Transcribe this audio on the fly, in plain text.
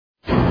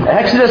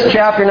Exodus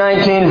chapter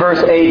 19,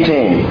 verse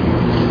 18.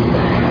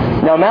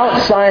 Now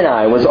Mount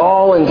Sinai was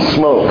all in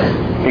smoke,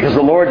 because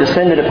the Lord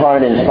descended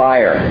upon it in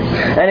fire.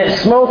 And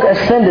its smoke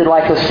ascended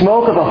like the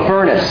smoke of a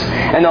furnace,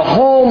 and the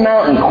whole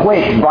mountain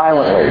quaked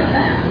violently.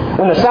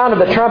 When the sound of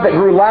the trumpet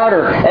grew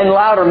louder and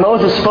louder,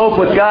 Moses spoke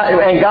with God,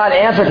 and God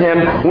answered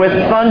him with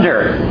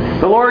thunder.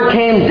 The Lord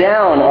came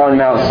down on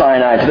Mount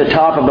Sinai to the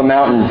top of the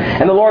mountain,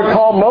 and the Lord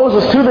called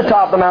Moses to the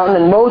top of the mountain,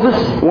 and Moses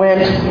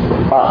went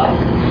up.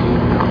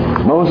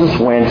 Moses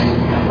went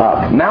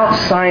up. Mount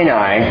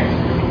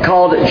Sinai,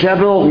 called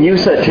Jebel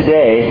Musa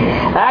today,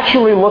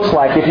 actually looks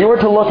like, if you were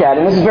to look at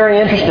it, and this is very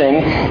interesting,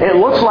 it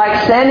looks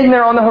like standing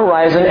there on the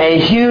horizon, a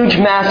huge,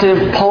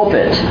 massive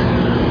pulpit.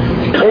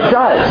 It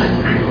does.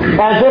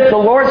 As if the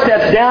Lord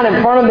steps down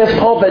in front of this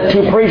pulpit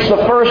to preach the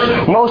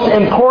first, most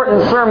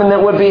important sermon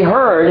that would be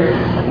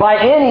heard by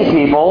any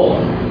people,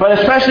 but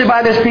especially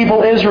by this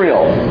people,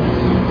 Israel.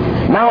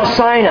 Mount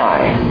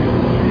Sinai.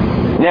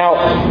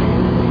 Now,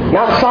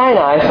 Mount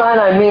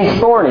Sinai means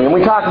thorny, and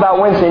we talked about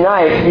Wednesday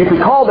night. You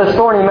could call this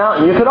Thorny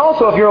Mountain. You could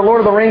also, if you're a Lord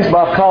of the Rings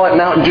buff, call it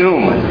Mount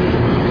Doom.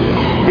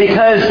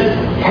 Because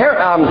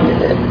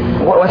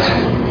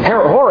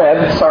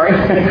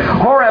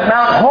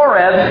Mount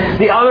Horeb,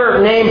 the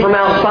other name for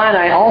Mount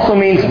Sinai, also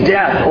means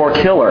death or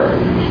killer.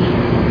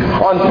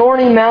 On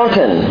Thorny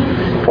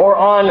Mountain, or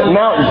on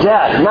Mount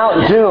Death,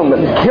 Mount Doom,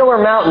 Killer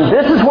Mountain,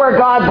 this is where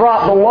God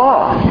brought the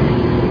law.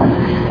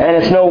 And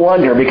it's no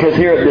wonder, because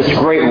here at this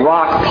great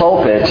rock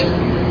pulpit,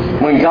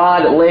 when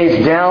God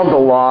lays down the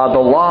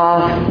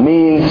law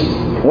means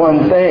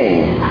one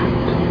thing.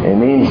 It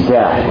means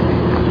death.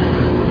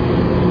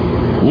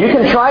 You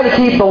can try to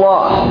keep the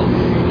law.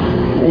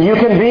 You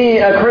can be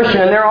a Christian,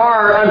 and there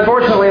are,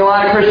 unfortunately, a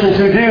lot of Christians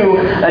who do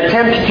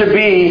attempt to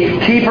be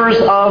keepers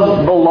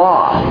of the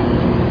law.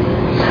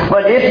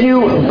 But if you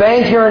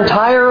bank your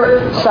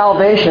entire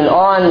salvation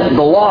on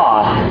the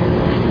law,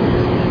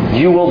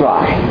 you will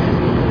die.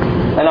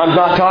 And I'm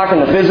not talking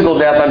the physical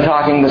death, I'm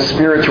talking the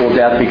spiritual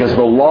death, because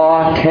the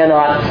law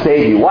cannot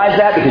save you. Why is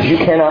that? Because you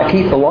cannot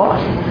keep the law.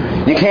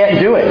 You can't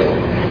do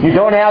it. You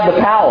don't have the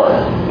power.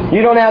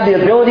 You don't have the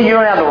ability. You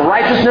don't have the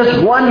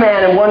righteousness. One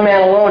man and one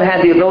man alone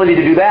had the ability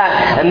to do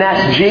that, and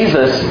that's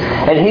Jesus.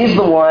 And He's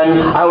the one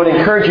I would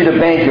encourage you to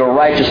bank your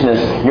righteousness,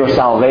 your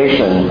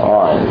salvation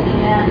on.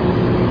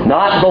 Yeah.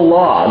 Not the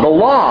law. The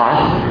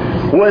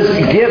law was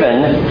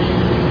given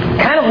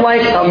kind of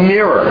like a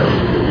mirror.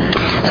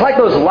 It's like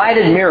those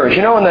lighted mirrors.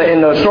 You know, in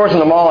those stores in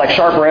the mall, like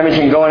Sharper Image, you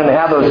can go in and they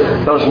have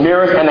those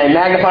mirrors, and they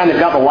magnify, and they've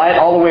got the light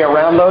all the way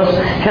around those.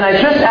 Can I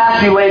just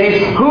ask you,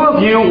 ladies, who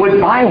of you would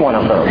buy one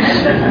of those?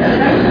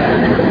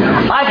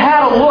 I've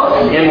had a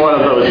look in one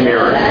of those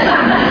mirrors.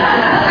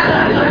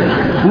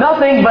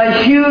 Nothing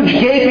but huge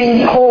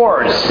gaping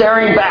pores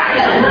staring back.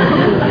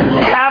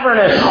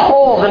 Cavernous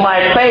holes in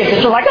my face.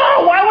 It's just like,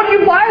 oh, why would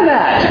you buy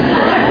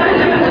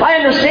that? I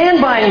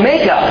understand buying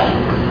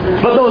makeup.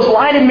 But those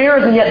lighted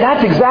mirrors, and yet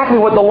that's exactly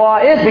what the law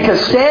is,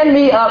 because stand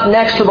me up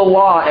next to the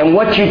law, and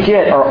what you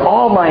get are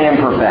all my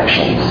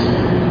imperfections,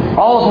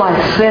 all of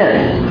my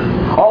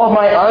sin, all of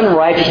my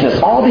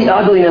unrighteousness, all the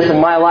ugliness in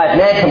my life.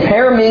 Man,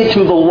 compare me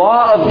to the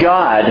law of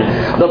God,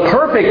 the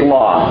perfect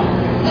law.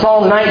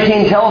 Psalm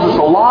 19 tells us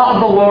the law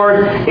of the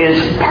Lord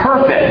is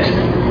perfect.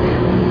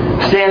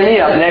 Stand me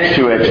up next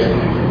to it,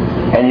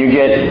 and you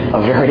get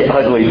a very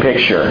ugly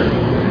picture.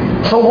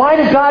 So why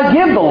does God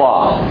give the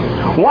law?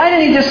 Why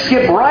didn't He just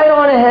skip right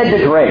on ahead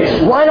to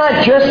grace? Why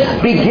not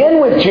just begin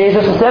with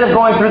Jesus instead of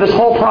going through this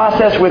whole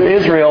process with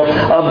Israel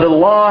of the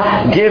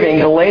law giving?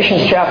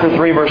 Galatians chapter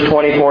 3 verse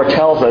 24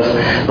 tells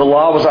us the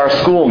law was our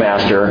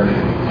schoolmaster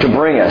to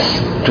bring us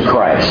to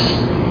Christ,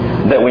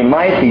 that we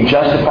might be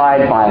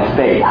justified by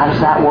faith. How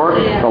does that work?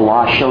 The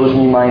law shows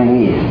me my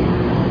need.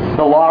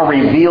 The law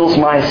reveals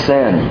my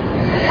sin.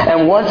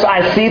 And once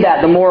I see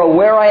that, the more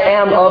aware I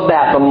am of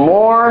that, the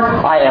more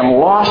I am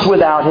lost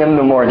without Him,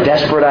 the more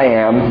desperate I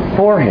am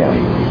for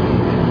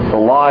Him. The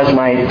law is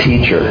my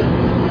teacher.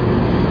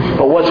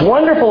 But what's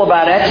wonderful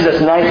about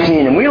Exodus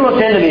 19, and we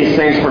looked into these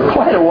things for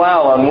quite a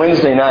while on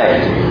Wednesday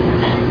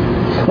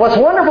night. What's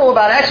wonderful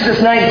about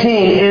Exodus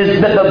 19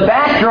 is that the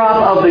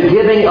backdrop of the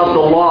giving of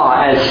the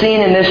law, as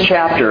seen in this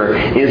chapter,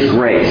 is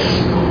grace.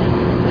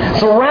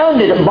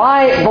 Surrounded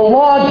by the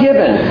law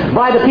given,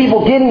 by the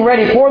people getting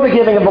ready for the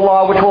giving of the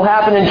law, which will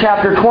happen in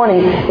chapter 20,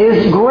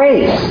 is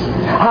grace.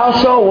 How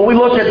so? Well, we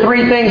looked at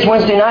three things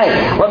Wednesday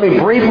night. Let me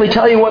briefly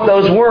tell you what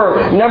those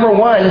were. Number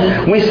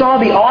one, we saw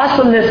the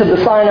awesomeness of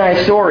the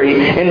Sinai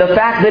story in the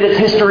fact that it's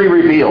history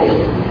revealed.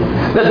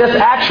 That this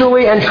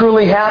actually and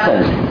truly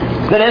happened.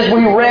 That as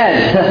we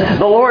read,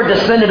 the Lord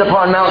descended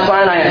upon Mount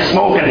Sinai in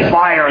smoke and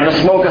fire, and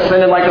the smoke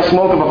ascended like the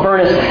smoke of a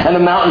furnace, and the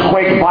mountain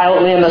quaked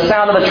violently, and the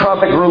sound of the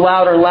trumpet grew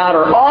louder and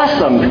louder.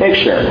 Awesome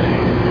picture.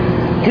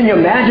 Can you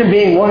imagine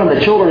being one of the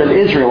children of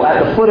Israel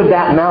at the foot of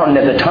that mountain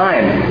at the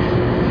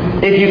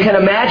time? If you can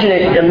imagine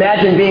it,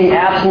 imagine being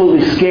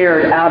absolutely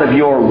scared out of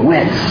your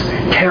wits,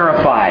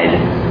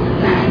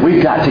 terrified.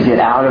 We've got to get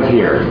out of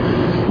here.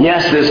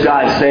 Yes, this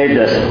God saved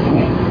us,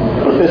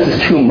 but this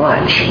is too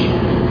much.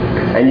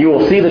 And you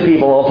will see the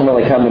people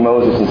ultimately come to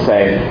Moses and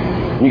say,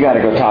 you got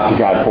to go talk to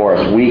God for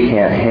us. We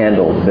can't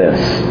handle this.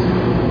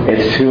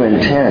 It's too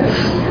intense.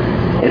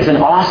 It's an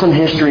awesome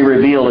history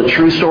revealed, a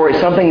true story,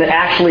 something that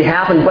actually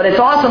happened. But it's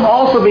awesome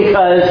also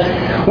because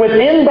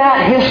within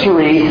that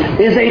history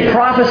is a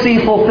prophecy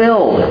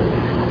fulfilled.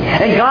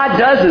 And God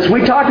does this.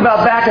 We talked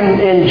about back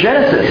in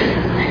Genesis.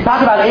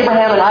 Talk about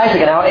Abraham and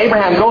Isaac and how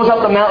Abraham goes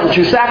up the mountain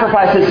to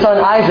sacrifice his son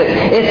Isaac.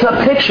 It's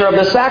a picture of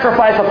the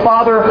sacrifice a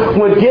father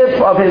would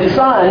give of his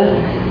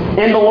son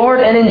in the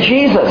Lord and in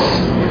Jesus.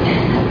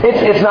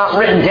 It's not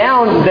written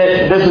down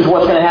that this is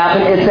what's going to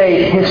happen. It's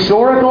a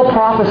historical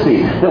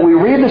prophecy that we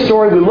read the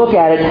story, we look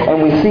at it,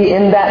 and we see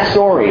in that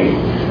story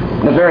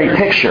the very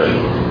picture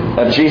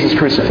of Jesus'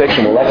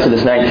 crucifixion. Well,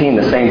 Exodus 19,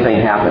 the same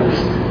thing happens.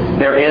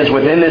 There is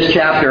within this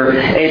chapter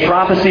a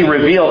prophecy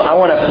revealed. I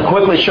want to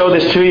quickly show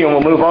this to you and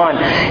we'll move on.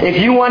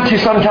 If you want to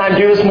sometime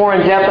do this more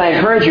in depth, I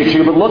encourage you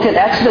to, but look at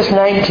Exodus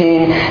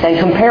 19 and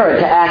compare it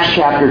to Acts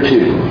chapter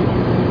 2.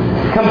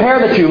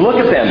 Compare the two. Look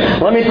at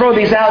them. Let me throw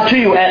these out to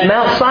you. At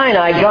Mount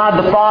Sinai,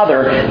 God the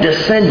Father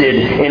descended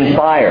in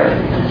fire.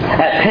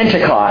 At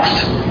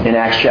Pentecost, in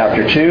Acts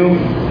chapter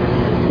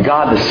 2,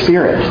 God the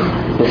Spirit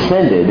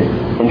descended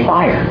in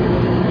fire.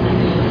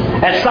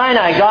 At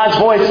Sinai, God's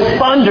voice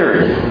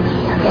thundered.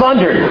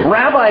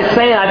 Rabbis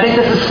say, and I think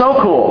this is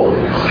so cool,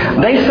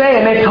 they say,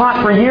 and they've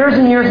taught for years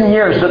and years and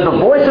years, that the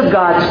voice of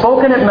God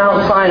spoken at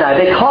Mount Sinai,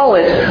 they call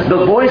it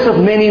the voice of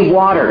many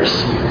waters.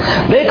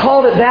 They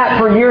called it that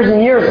for years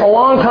and years.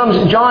 Along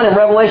comes John in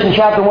Revelation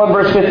chapter 1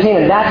 verse 15,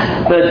 and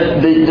that's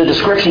the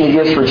description he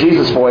gives for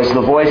Jesus' voice,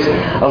 the voice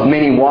of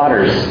many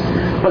waters.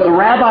 But the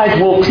rabbis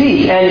will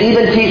teach, and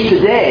even teach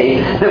today,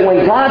 that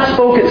when God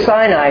spoke at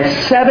Sinai,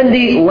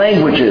 70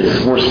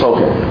 languages were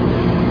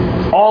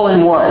spoken. All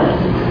in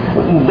one.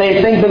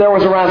 They think that there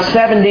was around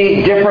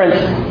 70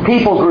 different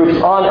people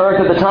groups on earth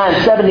at the time,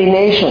 70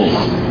 nations.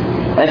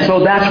 And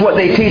so that's what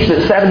they teach,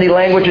 that 70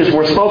 languages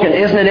were spoken.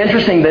 Isn't it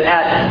interesting that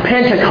at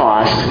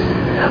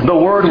Pentecost, the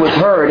word was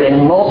heard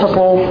in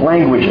multiple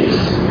languages?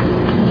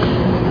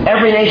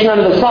 Every nation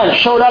under the sun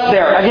showed up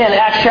there. Again,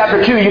 Acts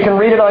chapter 2, you can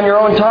read it on your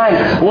own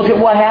time. Look at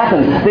what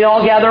happens. They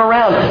all gather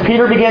around.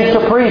 Peter begins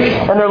to preach,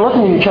 and they're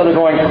looking at each other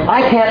going,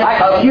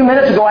 a few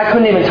minutes ago I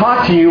couldn't even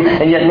talk to you,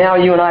 and yet now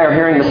you and I are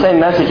hearing the same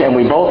message, and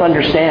we both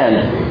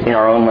understand in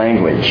our own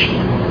language.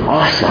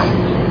 Awesome.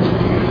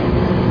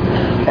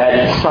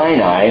 At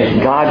Sinai,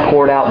 God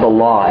poured out the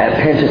law.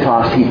 At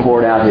Pentecost, He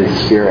poured out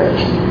His Spirit.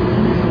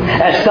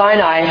 At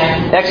Sinai,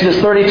 Exodus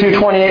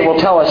 32:28 will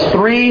tell us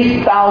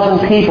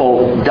 3,000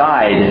 people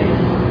died.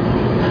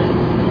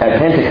 At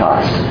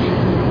Pentecost,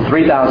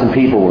 3,000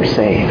 people were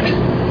saved.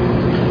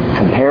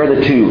 Compare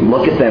the two.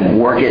 Look at them.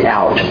 Work it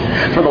out.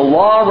 For the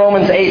law,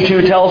 Romans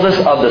 8:2 tells us,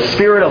 of the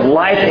Spirit of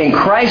life in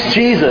Christ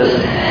Jesus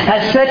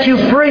has set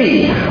you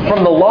free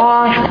from the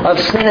law of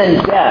sin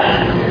and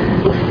death.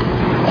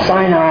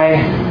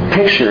 Sinai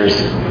pictures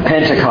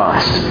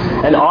Pentecost.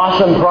 An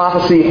awesome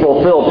prophecy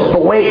fulfilled.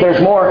 But wait, there's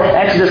more.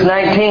 Exodus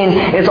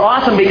 19 is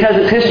awesome because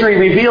it's history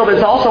revealed.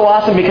 It's also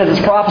awesome because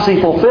it's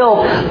prophecy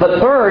fulfilled. But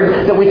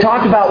third, that we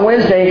talked about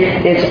Wednesday,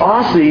 it's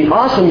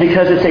awesome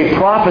because it's a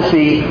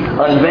prophecy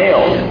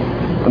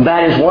unveiled.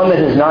 That is one that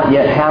has not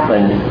yet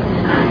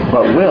happened,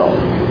 but will.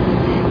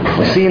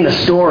 We see in the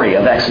story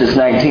of Exodus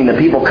 19, the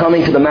people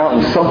coming to the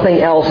mountain, something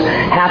else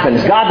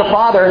happens. God the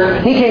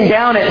Father, He came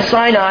down at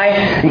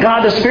Sinai.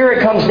 God the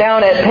Spirit comes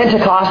down at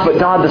Pentecost, but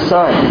God the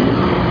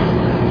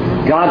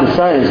Son. God the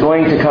Son is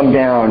going to come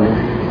down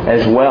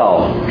as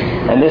well.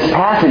 And this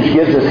passage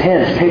gives us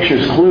hints,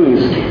 pictures,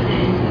 clues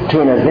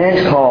to an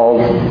event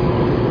called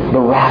the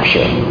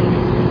rapture.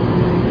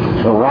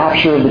 The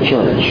rapture of the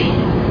church.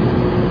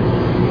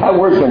 That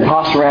word's been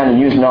tossed around and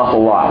used an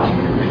awful lot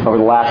over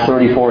the last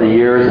 30, 40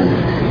 years.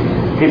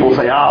 And people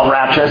say, oh,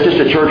 rapture, that's just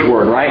a church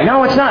word, right?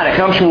 No, it's not. It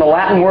comes from the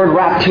Latin word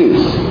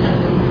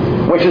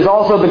raptus, which is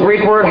also the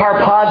Greek word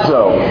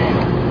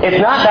harpazo. It's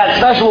not that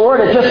special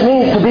word. It just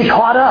means to be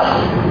caught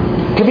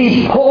up, to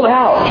be pulled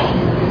out.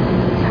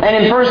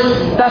 And in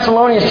 1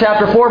 Thessalonians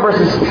chapter 4,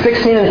 verses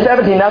 16 and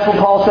 17, that's what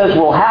Paul says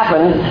will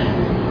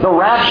happen. The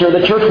rapture,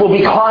 the church will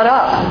be caught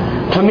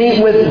up to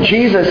meet with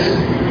Jesus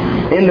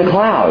in the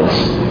clouds.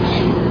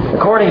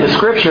 According to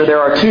Scripture,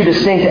 there are two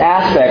distinct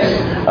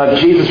aspects of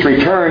Jesus'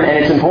 return, and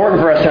it's important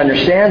for us to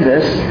understand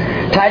this.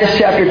 Titus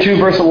chapter 2,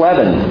 verse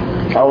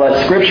 11. I'll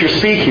let Scripture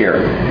speak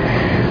here.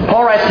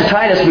 Paul writes to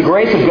Titus, the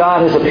grace of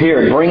God has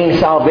appeared, bringing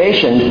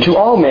salvation to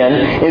all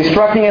men,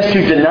 instructing us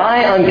to deny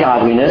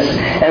ungodliness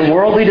and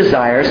worldly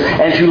desires,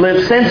 and to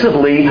live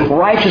sensibly,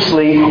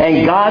 righteously,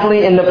 and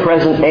godly in the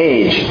present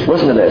age.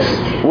 Listen to this.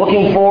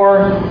 Looking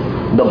for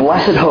the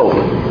blessed hope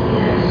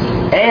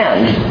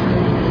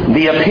and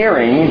the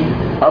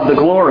appearing of the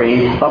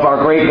glory of our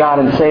great God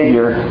and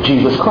Savior,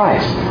 Jesus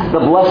Christ. The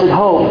blessed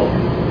hope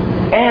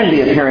and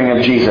the appearing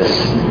of Jesus.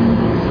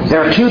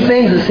 There are two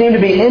things that seem to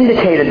be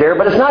indicated there,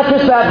 but it's not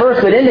just that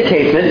verse that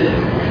indicates it.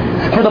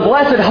 For the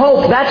blessed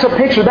hope, that's a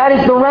picture. That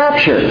is the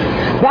rapture.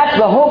 That's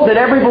the hope that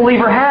every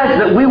believer has,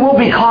 that we will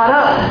be caught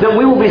up, that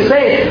we will be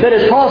saved. That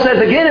as Paul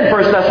says again in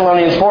 1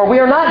 Thessalonians 4, we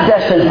are not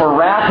destined for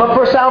wrath, but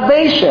for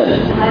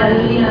salvation.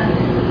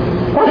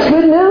 That's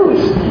good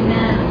news.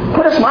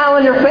 Put a smile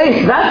on your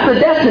face. That's the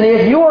destiny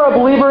if you are a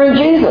believer in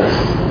Jesus.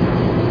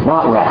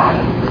 Not wrath.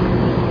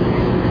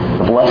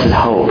 The blessed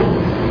hope.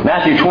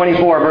 Matthew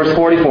 24, verse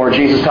 44,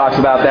 Jesus talks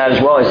about that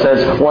as well. He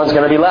says, one's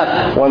going to be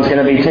left, one's going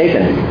to be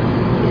taken.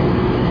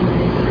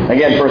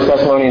 Again, 1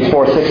 Thessalonians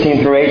 4,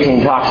 16 through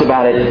 18 talks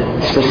about it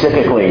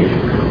specifically.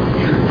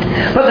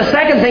 But the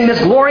second thing, this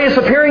glorious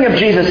appearing of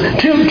Jesus,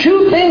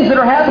 two things that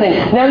are happening.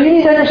 Now you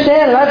need to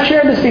understand, and I've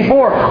shared this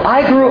before,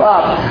 I grew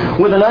up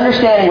with an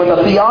understanding, with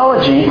a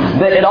theology,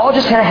 that it all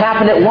just kind of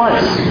happened at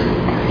once.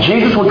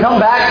 Jesus would come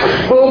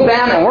back, boom,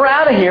 bam, and we're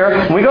out of here,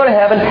 and we go to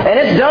heaven, and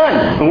it's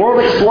done. The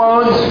world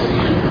explodes,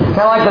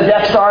 kind of like the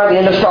Death Star at the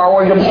end of Star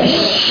Wars.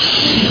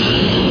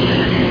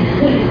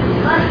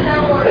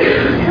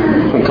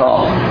 Good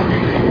call.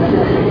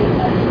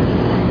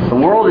 The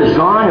world is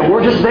gone and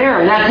we're just there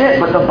and that's it.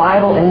 But the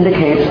Bible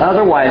indicates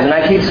otherwise. And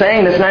I keep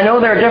saying this, and I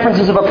know there are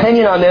differences of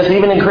opinion on this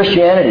even in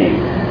Christianity.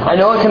 I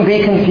know it can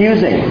be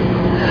confusing.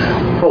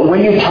 But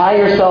when you tie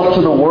yourself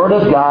to the Word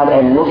of God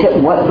and look at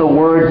what the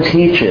Word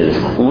teaches,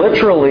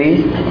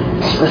 literally,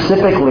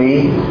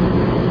 specifically,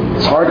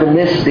 it's hard to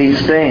miss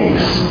these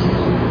things.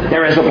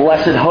 There is a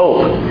blessed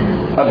hope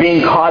of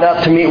being caught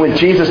up to meet with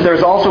Jesus.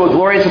 There's also a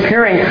glorious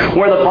appearing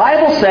where the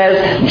Bible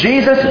says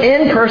Jesus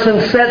in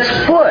person sets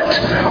foot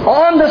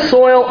on the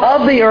soil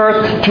of the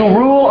earth to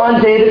rule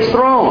on David's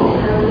throne.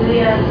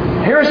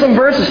 Here are some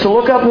verses to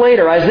look up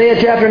later.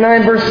 Isaiah chapter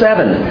 9, verse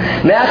 7.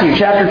 Matthew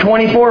chapter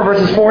 24,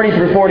 verses 40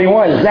 through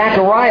 41.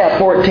 Zechariah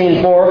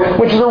 14:4,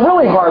 which is a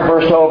really hard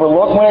verse to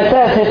overlook when it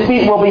says his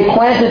feet will be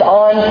planted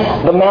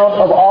on the Mount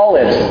of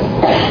Olives.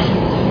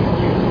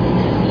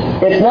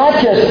 It's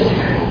not just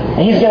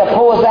he's going to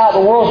pull us out, the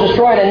world's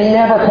destroyed, and he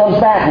never comes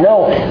back.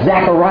 No,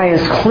 Zechariah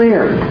is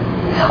clear.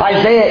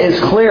 Isaiah is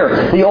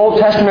clear. The Old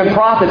Testament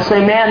prophets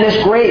say, man,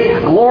 this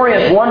great,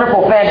 glorious,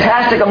 wonderful,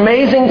 fantastic,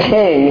 amazing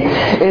King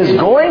is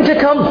going to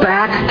come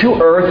back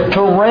to earth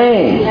to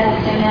reign.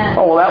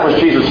 Oh, well, that was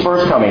Jesus'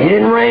 first coming. He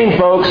didn't reign,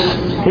 folks.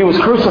 He was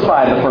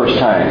crucified the first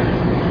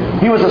time.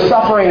 He was a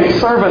suffering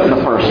servant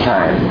the first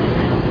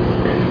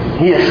time.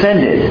 He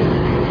ascended.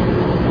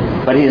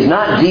 But he is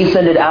not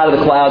descended out of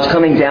the clouds,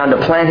 coming down to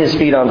plant his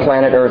feet on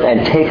planet Earth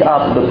and take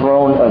up the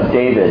throne of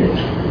David,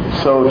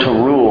 so to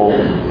rule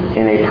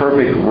in a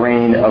perfect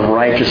reign of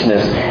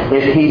righteousness.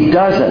 If he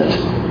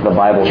doesn't, the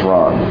Bible's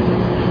wrong.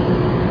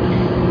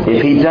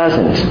 If he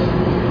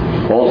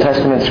doesn't, Old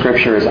Testament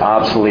Scripture is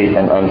obsolete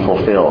and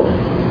unfulfilled.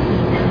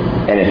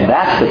 And if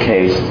that's the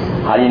case,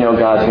 how do you know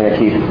God's going to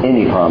keep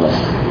any promise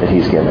that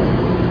he's given?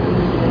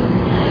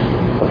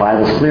 The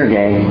Bible's clear,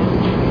 gang.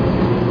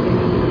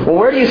 Well,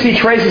 where do you see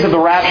traces of the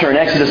rapture in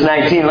Exodus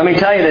 19? Let me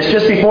tell you this.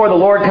 Just before the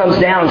Lord comes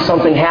down,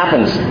 something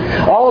happens.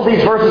 All of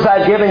these verses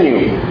I've given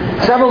you,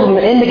 several of them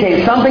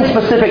indicate something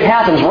specific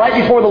happens right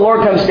before the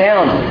Lord comes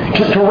down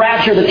to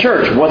rapture the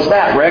church. What's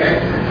that, Rick?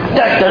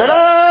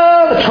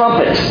 Da-da-da-da! The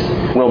trumpet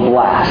will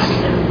blast.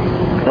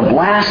 The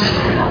blast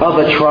of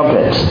a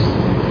trumpet.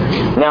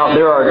 Now,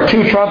 there are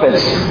two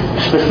trumpets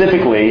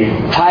specifically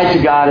tied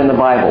to God in the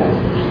Bible.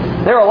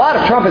 There are a lot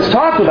of trumpets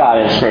talked about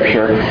in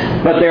Scripture,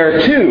 but there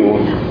are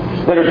two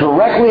that are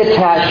directly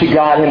attached to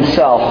God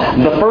himself.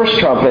 The first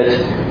trumpet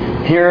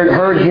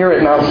heard here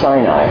at Mount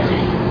Sinai.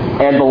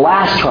 And the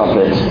last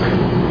trumpet,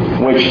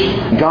 which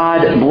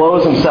God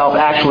blows himself,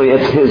 actually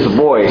it's his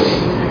voice,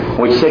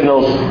 which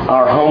signals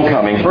our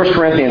homecoming. 1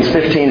 Corinthians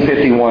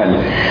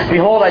 15:51.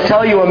 Behold, I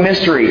tell you a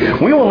mystery.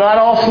 We will not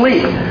all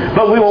sleep,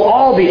 but we will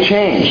all be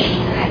changed.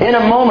 In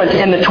a moment,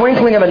 in the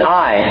twinkling of an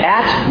eye,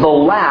 at the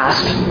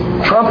last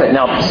trumpet.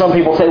 Now, some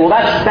people say, well,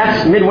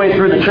 that's midway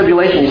through the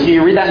tribulation. You see,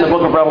 you read that in the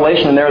book of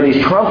Revelation, and there are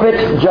these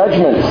trumpet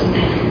judgments.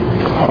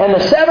 And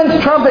the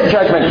seventh trumpet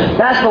judgment,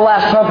 that's the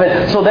last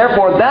trumpet. So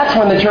therefore, that's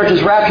when the church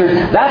is raptured.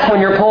 That's when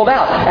you're pulled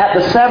out. At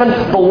the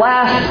seventh, the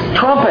last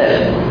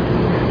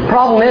trumpet.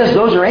 Problem is,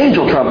 those are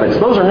angel trumpets.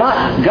 Those are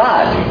not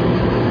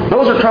God.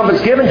 Those are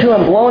trumpets given to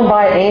and blown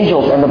by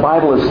angels. And the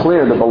Bible is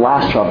clear that the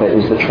last trumpet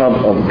is the trump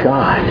of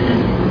God.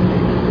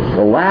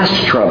 The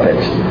last trumpet.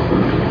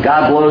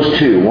 God blows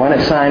two. One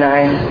at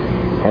Sinai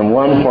and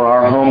one for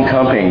our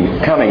homecoming.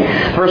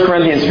 1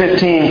 Corinthians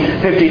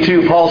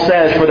 15:52, Paul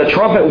says, for the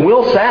trumpet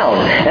will sound,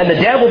 and the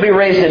dead will be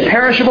raised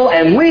imperishable,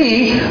 and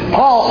we,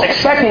 Paul,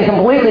 expecting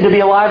completely to be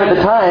alive at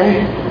the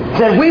time,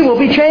 said we will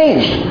be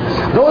changed.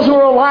 Those who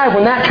are alive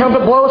when that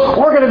trumpet blows,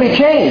 we're going to be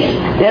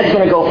changed. Dead's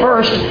going to go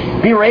first,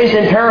 be raised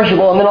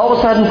imperishable, and then all of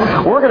a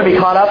sudden, we're going to be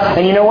caught up,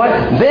 and you know what?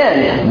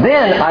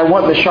 Then I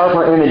want the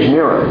sharper image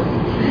mirror.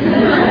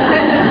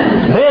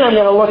 Then I'm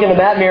going to look into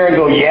that mirror and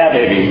go, yeah,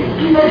 baby.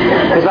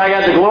 Because I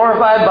got the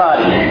glorified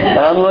body, and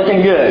I'm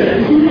looking good.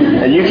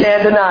 And you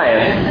can't deny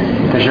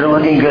it, because you're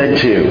looking good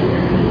too.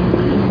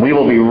 We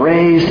will be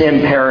raised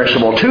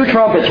imperishable. Two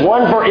trumpets,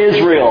 one for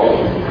Israel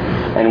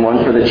and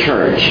one for the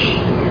church.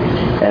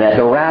 And at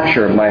the rapture,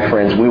 rapture, my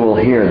friends, we will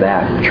hear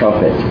that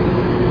trumpet.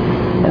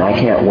 And I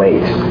can't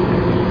wait.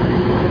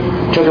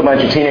 Took a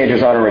bunch of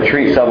teenagers on a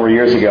retreat several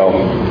years ago.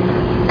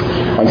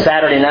 On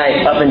Saturday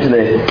night, up into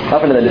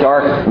the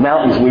dark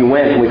mountains we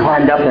went. We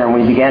climbed up there and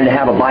we began to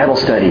have a Bible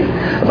study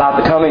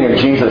about the coming of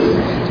Jesus.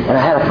 And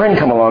I had a friend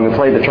come along and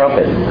play the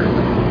trumpet.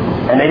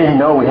 And they didn't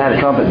know we had a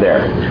trumpet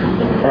there.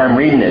 And I'm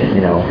reading it,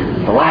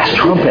 the last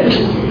trumpet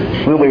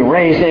will be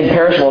raised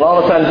imperishable. And all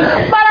of a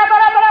sudden,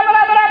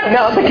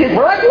 now the kids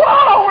were like,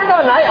 whoa, we're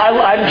done.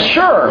 I'm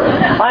sure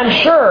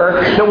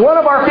that one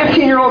of our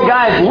 15-year-old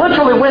guys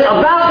literally went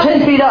about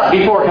 10 feet up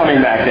before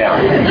coming back down.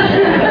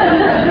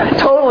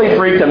 Totally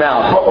freaked them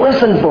out. But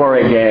listen for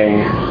it,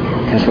 gang.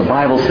 Because the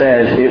Bible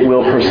says it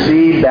will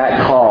precede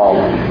that call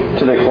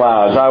to the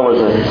clouds. I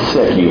was a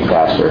sick youth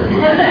pastor.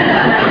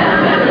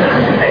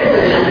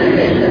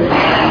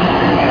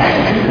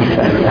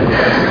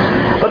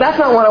 But that's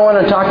not what I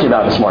want to talk to you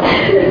about this morning.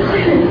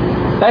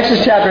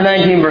 Exodus chapter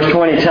 19, verse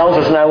 20 tells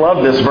us, and I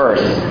love this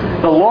verse,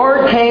 the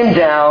Lord came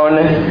down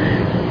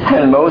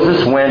and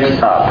Moses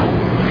went up.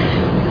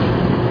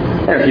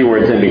 There are a few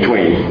words in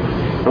between.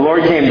 The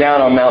Lord came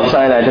down on Mount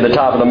Sinai to the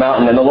top of the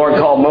mountain, and the Lord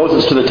called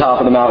Moses to the top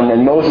of the mountain,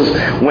 and Moses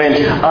went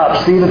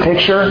up. See the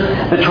picture?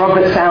 The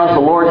trumpet sounds,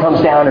 the Lord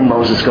comes down, and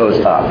Moses goes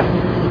up.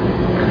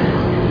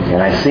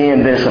 And I see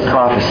in this a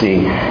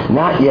prophecy,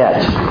 not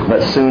yet,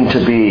 but soon to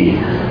be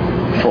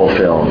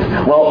fulfilled.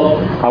 Well,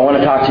 I want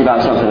to talk to you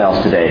about something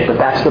else today, but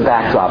that's the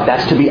backdrop.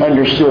 That's to be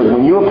understood.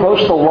 When you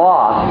approach the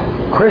law,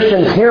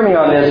 Christians, hear me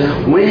on this,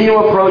 when you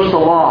approach the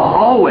law,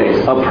 always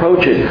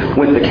approach it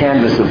with the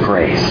canvas of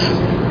grace.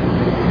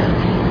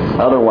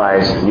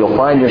 Otherwise, you'll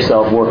find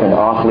yourself working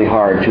awfully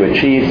hard to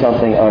achieve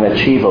something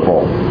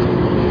unachievable.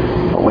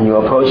 But when you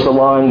approach the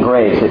law in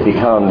grace, it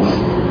becomes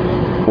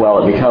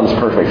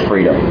perfect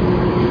freedom.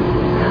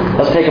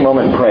 Let's take a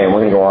moment and pray, and we're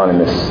going to go on in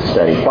this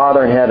study.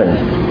 Father in heaven,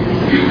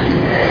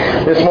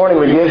 this morning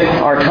we give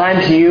our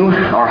time to you,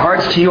 our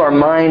hearts to you, our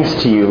minds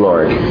to you,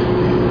 Lord.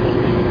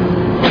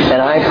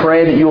 And I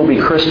pray that you will be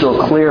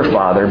crystal clear,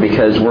 Father,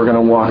 because we're going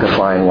to walk a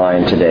fine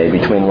line today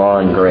between law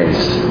and grace.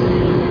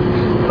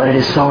 But it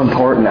is so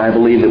important, I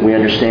believe, that we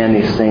understand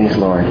these things,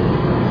 Lord.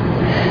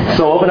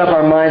 So open up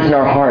our minds and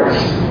our hearts.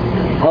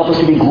 Help us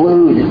to be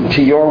glued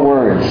to your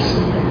words.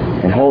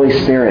 And Holy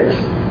Spirit,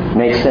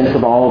 make sense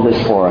of all of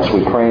this for us.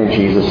 We pray in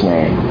Jesus'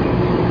 name.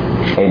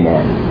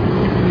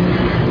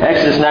 Amen.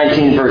 Exodus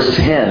 19, verse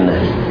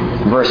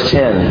 10. Verse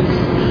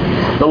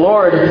 10. The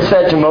Lord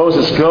said to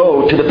Moses,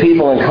 go to the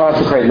people and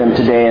consecrate them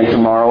today and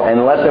tomorrow,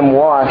 and let them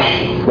wash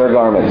their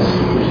garments.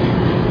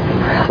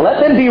 Let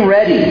them be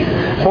ready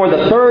for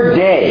the third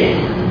day.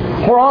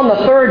 For on the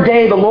third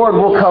day the Lord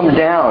will come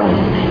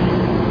down.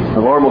 The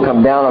Lord will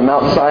come down on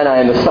Mount Sinai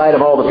in the sight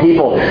of all the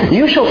people.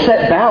 You shall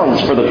set bounds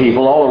for the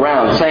people all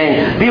around,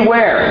 saying,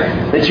 beware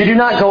that you do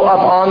not go up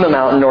on the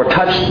mountain or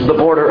touch the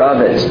border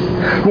of it.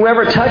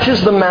 Whoever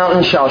touches the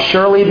mountain shall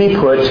surely be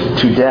put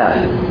to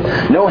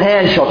death. No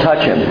hand shall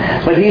touch him,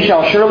 but he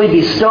shall surely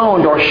be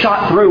stoned or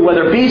shot through,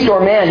 whether beast or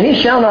man. He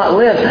shall not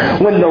live.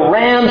 When the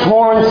ram's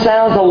horn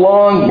sounds a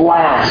long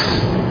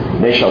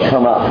blast, they shall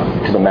come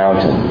up to the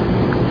mountain.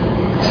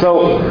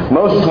 So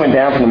Moses went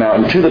down from the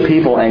mountain to the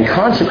people and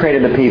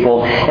consecrated the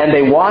people, and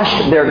they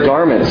washed their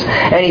garments.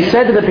 And he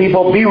said to the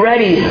people, be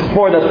ready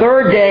for the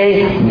third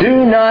day.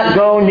 Do not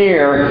go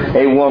near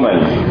a woman.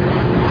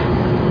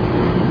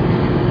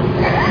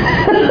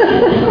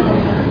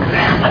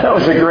 That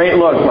was a great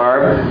look,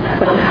 Barb.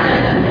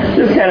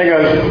 Just kind of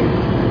goes...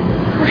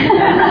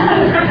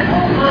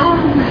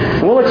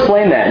 We'll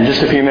explain that in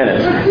just a few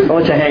minutes. I'll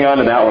let you hang on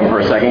to that one for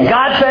a second.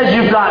 God says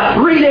you've got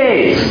 3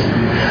 days.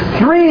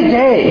 3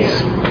 days.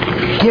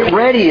 Get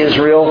ready,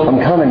 Israel. I'm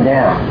coming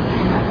down.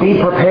 Be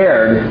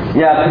prepared.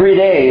 You have 3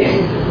 days,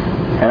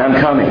 and I'm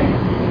coming.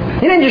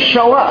 He didn't just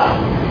show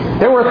up.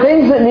 There were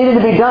things that needed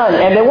to be done,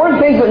 and there weren't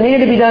things that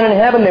needed to be done in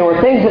heaven. There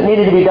were things that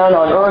needed to be done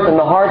on earth in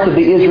the hearts of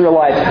the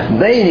Israelites.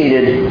 They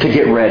needed to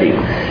get ready,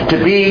 to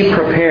be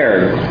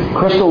prepared.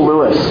 Crystal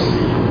Lewis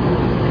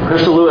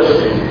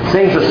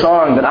sings a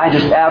song that I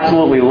just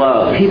absolutely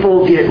love.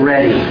 People get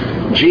ready.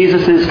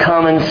 Jesus is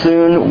coming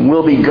soon.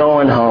 We'll be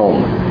going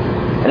home.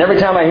 And every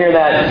time I hear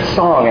that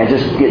song, I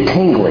just get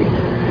tingly.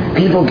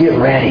 People get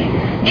ready.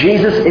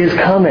 Jesus is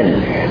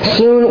coming.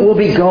 Soon we'll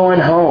be going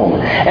home.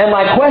 And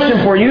my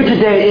question for you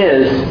today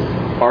is,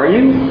 are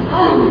you?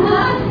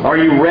 Are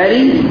you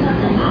ready?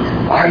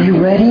 Are you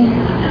ready?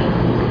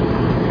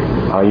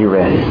 Are you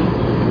ready?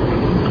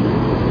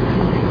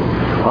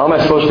 How am I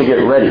supposed to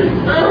get ready?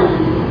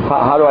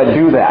 How do I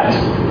do that?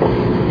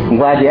 I'm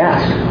glad you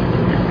asked.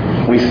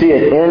 We see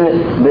it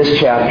in this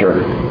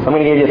chapter. I'm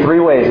going to give you 3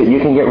 ways that you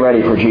can get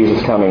ready for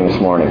Jesus coming this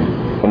morning.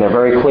 And they're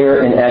very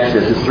clear in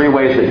Exodus. It's 3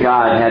 ways that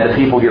God had the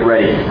people get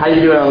ready. How do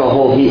you do it on the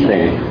whole heat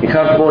thing? You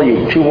comfortable?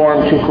 You too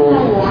warm? Too cool?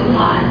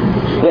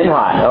 Getting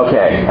hot.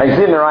 Okay. I can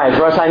see it in their eyes.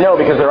 Russ, I know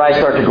because their eyes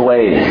start to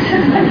glaze.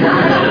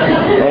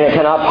 And it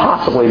cannot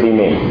possibly be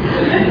me.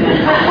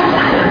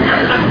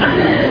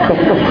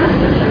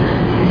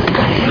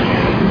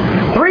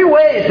 3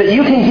 ways that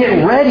you can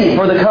get ready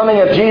for the coming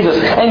of Jesus.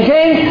 And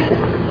gang,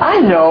 I I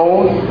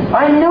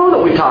know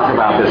that we talk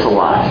about this a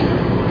lot.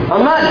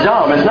 I'm not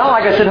dumb. It's not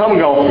like I sit home and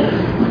go,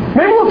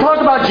 maybe we'll talk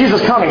about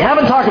Jesus coming.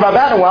 Haven't talked about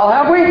that in a while,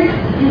 have we?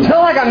 It's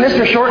not like I'm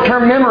Mr.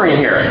 Short-Term Memory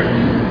here.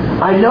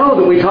 I know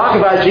that we talk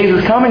about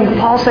Jesus coming.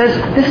 Paul says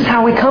this is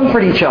how we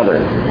comfort each other.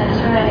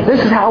 That's right. This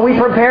is how we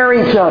prepare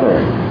each other.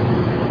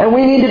 And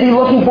we need to be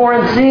looking for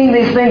and seeing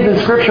these things in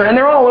Scripture. And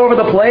they're all over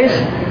the place.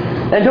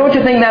 And don't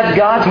you think that's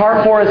God's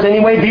heart for us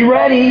anyway? Be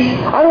ready.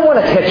 I don't want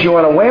to catch you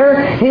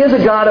unaware. He is a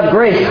God of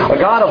grace, a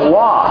God of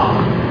law.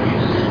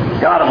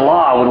 God of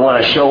law would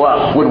want to show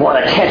up, would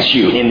want to catch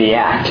you in the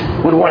act,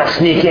 would want to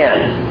sneak in.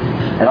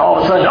 And all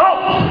of a sudden,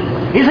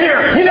 oh, he's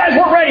here. You guys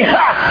weren't ready.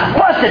 Ha!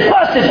 Busted.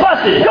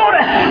 Go to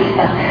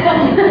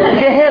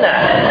Gehenna.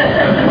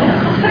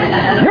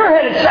 You're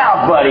headed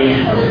south, buddy.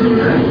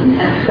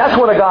 That's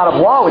what a God of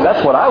law would,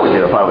 that's what I would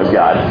do if I was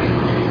God.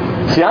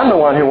 See, I'm the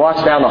one who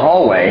walks down the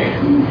hallway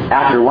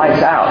after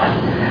lights out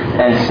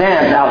and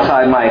stands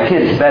outside my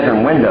kids'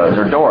 bedroom windows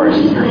or doors.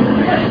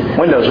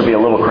 Windows would be a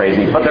little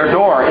crazy, but their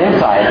door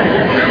inside,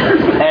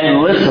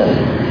 and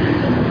listen.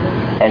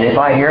 And if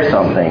I hear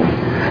something,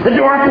 the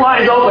door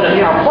flies open and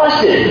they are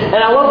busted. And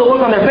I love the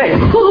look on their face.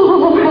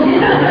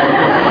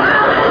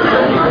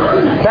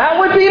 That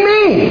would be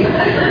me.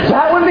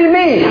 That would be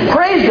me.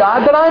 Praise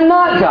God that I'm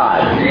not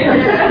God.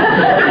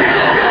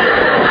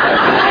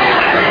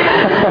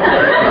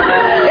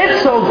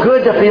 So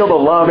good to feel the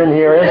love in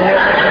here, isn't it?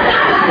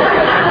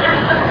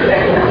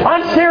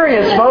 I'm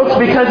serious, folks,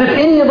 because if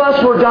any of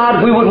us were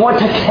God, we would want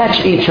to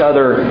catch each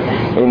other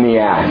in the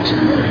act.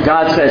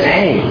 God says,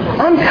 hey,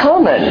 I'm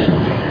coming.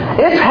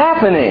 It's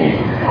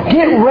happening.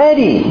 Get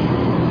ready.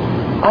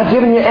 I've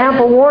given you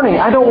ample warning.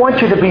 I don't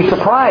want you to be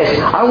surprised.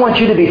 I want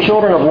you to be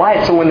children of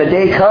light so when the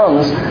day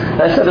comes,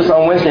 and I said this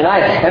on Wednesday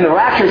night, and the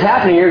rapture's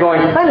happening, you're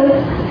going, I knew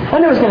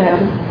it was going to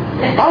happen.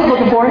 I was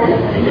looking for it.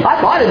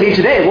 I thought it'd be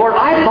today. Lord,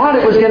 I thought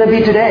it was going to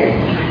be today.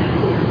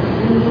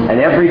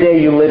 And every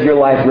day you live your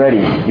life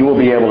ready, you will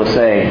be able to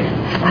say,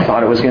 I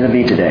thought it was going to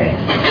be today.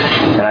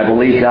 And I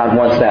believe God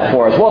wants that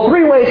for us. Well,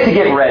 3 ways to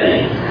get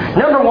ready.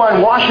 Number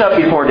 1, wash up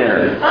before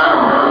dinner.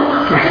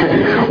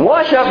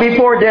 Wash up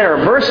before dinner.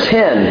 Verse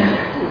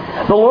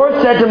 10. The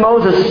Lord said to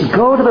Moses,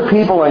 go to the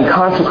people and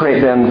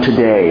consecrate them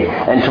today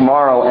and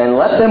tomorrow and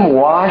let them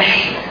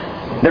wash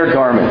their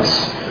garments.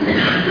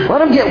 Let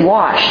them get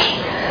washed.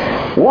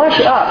 Wash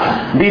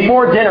up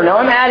before dinner. Now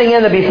I'm adding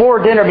in the before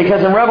dinner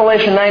because in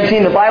Revelation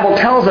 19 the Bible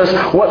tells us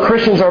what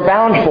Christians are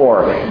bound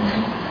for.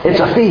 It's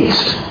a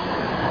feast.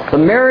 The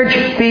marriage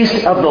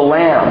feast of the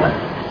Lamb.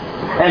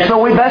 And so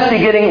we best be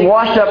getting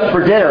washed up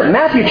for dinner.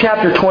 Matthew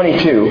chapter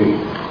 22.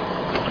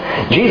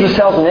 Jesus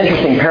tells an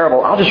interesting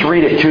parable. I'll just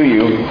read it to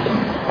you.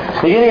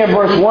 Beginning of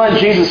verse 1,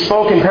 Jesus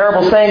spoke in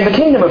parables saying, the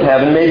kingdom of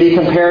heaven may be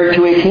compared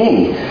to a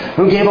king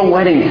who gave a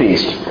wedding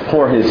feast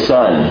for his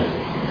son.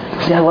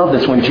 See, I love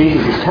this when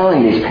Jesus is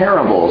telling these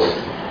parables.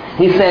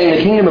 He's saying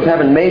the kingdom of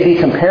heaven may be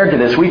compared to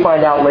this. We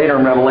find out later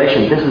in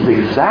Revelation this is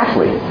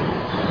exactly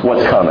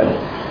what's coming.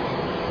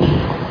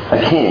 A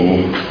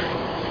king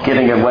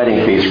giving a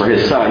wedding feast for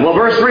his son. Well,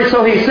 verse 3,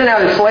 so he sent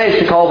out his slaves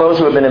to call those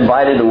who had been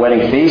invited to the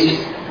wedding feast,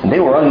 and they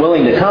were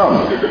unwilling to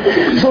come.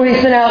 So he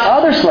sent out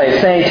other slaves,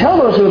 saying, tell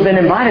those who have been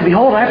invited,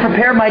 behold, I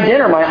prepared my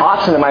dinner. My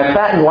oxen and my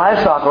fattened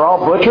livestock are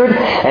all butchered,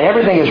 and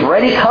everything is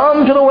ready.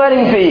 Come to the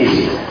wedding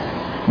feast.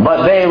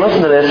 But they,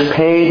 listen to this,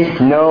 paid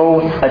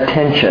no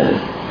attention.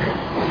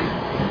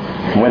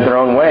 Went their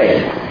own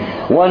way.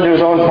 One to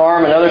his own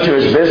farm, another to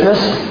his business.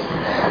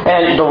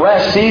 And the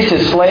rest seized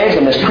his slaves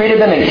and mistreated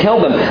them and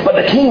killed them. But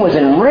the king was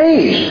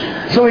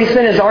enraged. So he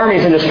sent his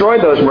armies and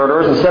destroyed those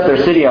murderers and set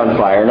their city on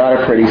fire.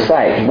 Not a pretty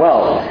sight.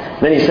 Well,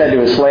 then he said to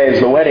his slaves,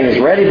 the wedding is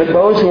ready, but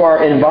those who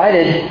are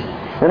invited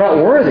are not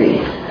worthy.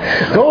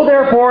 Go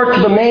therefore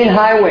to the main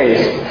highways,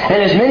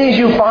 and as many as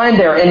you find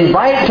there,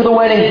 invite to the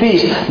wedding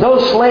feast.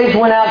 Those slaves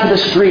went out to the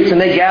streets,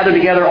 and they gathered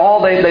together all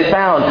they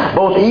found,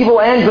 both evil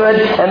and good,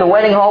 and the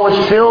wedding hall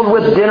was filled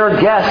with dinner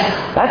guests.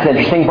 That's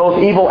interesting,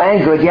 both evil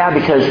and good. Yeah,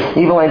 because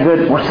evil and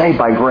good were saved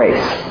by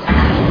grace.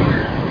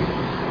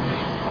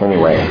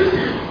 Anyway,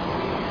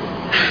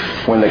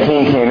 when the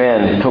king came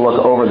in to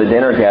look over the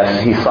dinner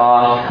guests, he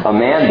saw a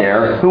man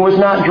there who was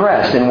not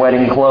dressed in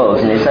wedding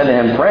clothes. And he said to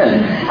him,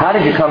 friend, how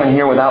did you come in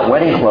here without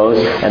wedding clothes?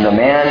 And the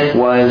man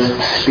was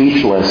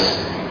speechless.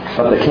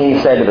 But the king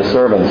said to the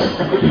servants,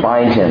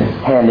 bind him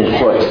hand and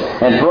foot,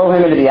 and throw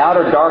him into the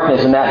outer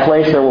darkness. In that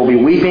place there will be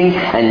weeping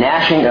and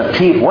gnashing of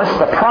teeth. What's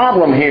the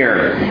problem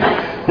here?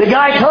 The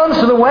guy comes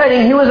to the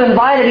wedding. He was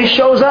invited. He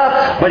shows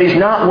up, but he's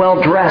not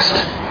well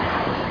dressed.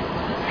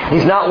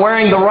 He's not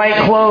wearing the right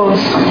clothes.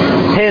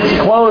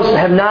 His clothes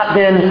have not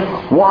been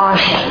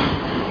washed.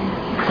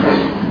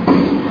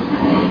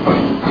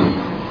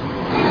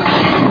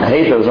 I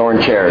hate those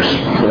orange chairs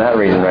for that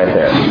reason right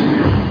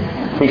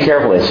there. Be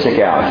careful, they stick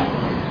out.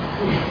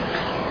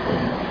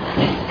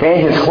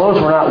 Okay, his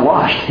clothes were not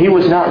washed. He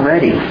was not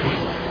ready.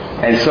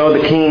 And so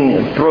the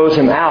king throws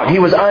him out. He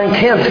was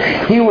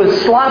unkempt. He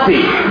was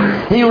sloppy.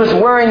 He was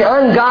wearing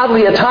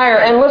ungodly attire.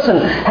 And listen,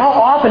 how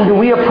often do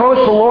we approach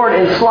the Lord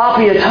in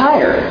sloppy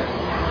attire?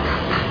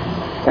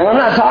 And I'm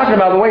not talking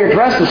about the way you're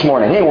dressed this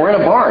morning. Hey, we're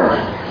in a barn.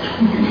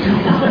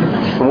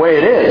 It's the way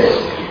it is.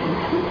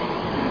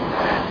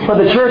 But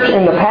the church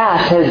in the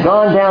past has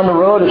gone down the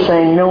road of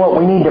saying, you know what,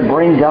 we need to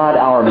bring God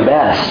our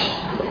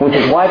best, which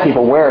is why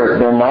people wear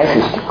their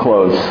nicest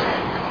clothes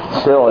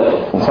still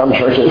in some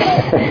churches.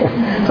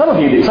 Some of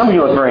you do. Some of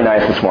you look very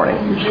nice this morning.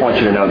 Just want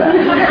you to know that.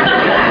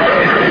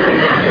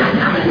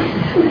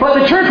 But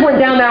the church went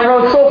down that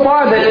road so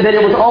far that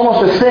it was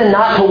almost a sin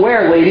not to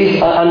wear, ladies,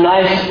 a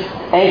nice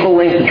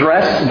ankle-length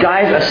dress.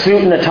 Guys, a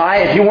suit and a tie.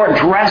 If you weren't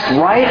dressed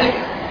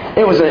right,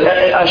 it was a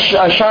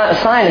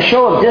sign, a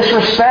show of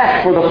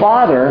disrespect for the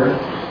Father.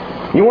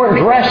 You weren't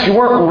dressed. You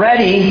weren't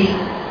ready.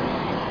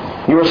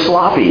 You were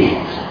sloppy.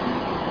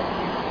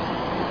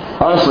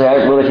 Honestly, I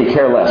really could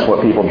care less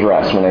what people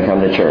dress when they come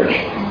to church.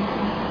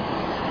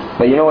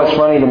 But you know what's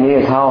funny to me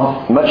is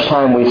how much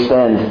time we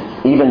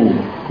spend, even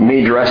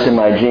me dressed in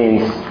my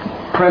jeans,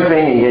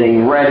 primping and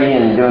getting ready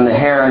and doing the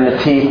hair and the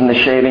teeth and the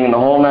shaving and the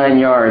whole 9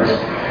 yards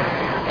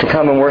to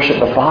come and worship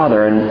the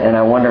Father. And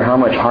I wonder how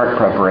much heart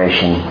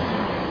preparation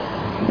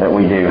that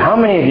we do. How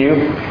many of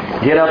you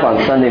get up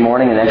on Sunday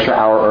morning an extra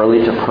hour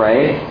early to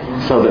pray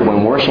so that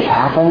when worship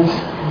happens,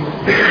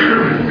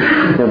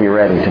 you'll be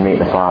ready to meet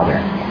the Father?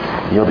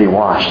 You'll be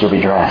washed. You'll be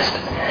dressed.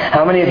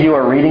 How many of you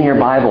are reading your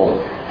Bible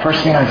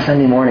first thing on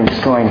Sunday morning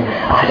just going,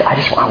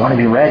 I want to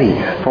be ready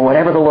for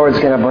whatever the Lord's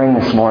going to bring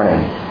this morning?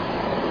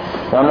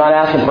 And I'm not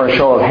asking for a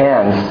show of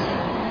hands,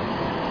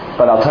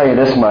 but I'll tell you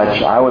this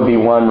much. I would be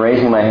one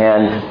raising my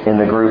hand in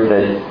the group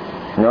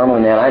that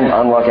normally, man,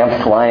 I'm lucky.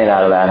 I'm flying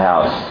out of that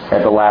house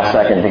at the last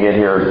second to get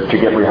here, to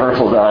get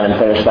rehearsal done and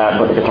finish that,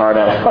 put the guitar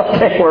down.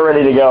 Okay, we're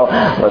ready to go.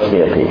 Let's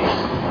be at peace.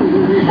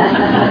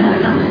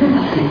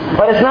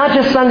 But it's not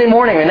just Sunday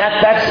morning. And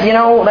that's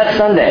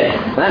Sunday.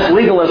 And that's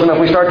legalism if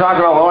we start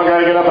talking about, I got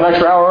to get up an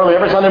extra hour early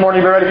every Sunday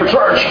morning to be ready for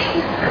church.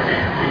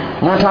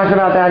 I'm not talking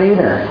about that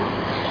either.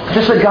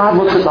 Just that God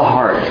looks at the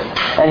heart.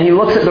 And He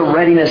looks at the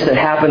readiness that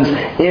happens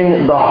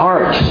in the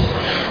heart.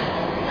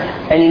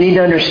 And you need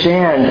to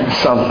understand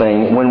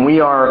something. When we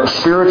are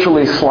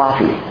spiritually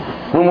sloppy,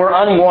 when we're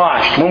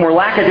unwashed, when we're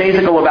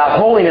lackadaisical about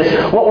holiness,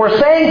 what we're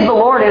saying to the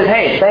Lord is,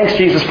 hey, thanks,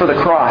 Jesus, for the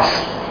cross.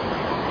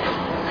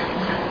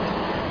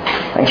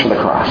 Thanks for the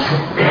cross.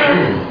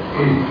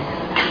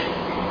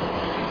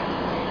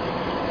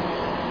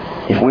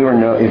 If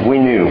we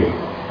knew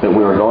that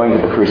we were going to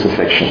the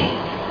crucifixion,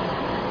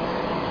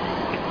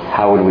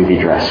 how would we be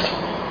dressed?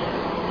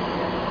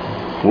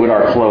 Would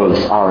our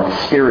clothes, our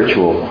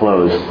spiritual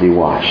clothes, be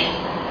washed?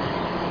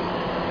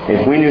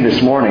 If we knew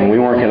this morning we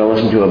weren't going to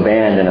listen to a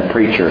band and a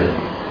preacher,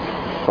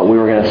 but we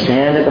were going to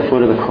stand at the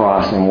foot of the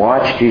cross and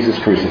watch Jesus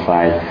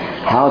crucified,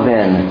 how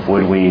then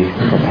would we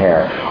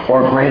prepare?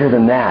 Or greater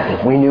than that,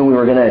 if we knew we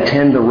were going to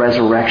attend the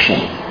resurrection,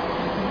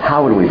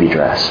 how would we be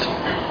dressed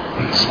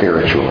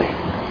spiritually?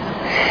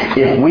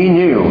 If we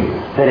knew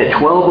that at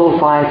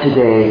 12:05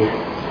 today,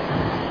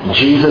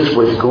 Jesus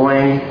was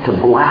going to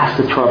blast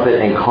the trumpet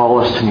and call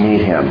us to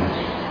meet Him,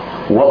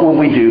 what will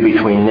we do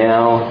between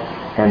now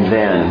and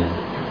then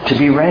to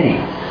be ready?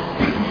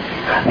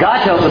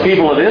 God tells the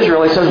people of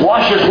Israel, He says,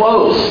 wash your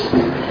clothes.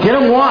 Get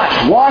them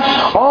washed.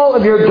 Wash all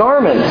of your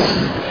garments.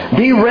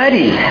 Be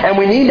ready. And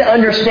we need to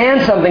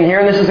understand something here,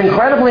 and this is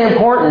incredibly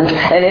important,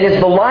 and it is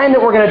the line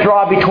that we're going to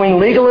draw between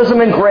legalism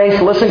and grace.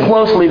 Listen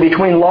closely,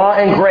 between law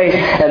and grace,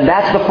 and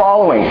that's the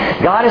following.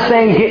 God is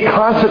saying get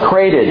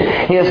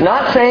consecrated. He is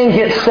not saying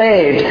get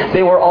saved.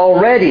 They were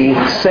already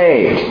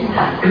saved.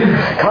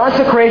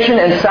 Consecration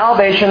and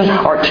salvation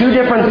are two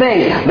different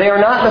things. They are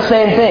not the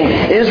same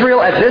thing.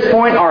 Israel at this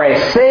point are a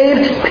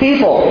saved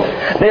people.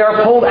 They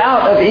are pulled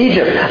out of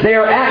Egypt. They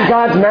are at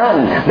God's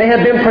mountain. They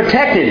have been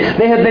protected.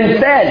 They have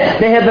been fed.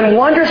 They have been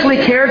wondrously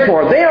cared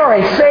for. They are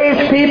a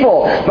saved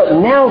people. But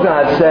now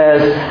God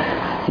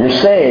says, you're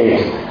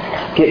saved.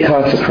 Get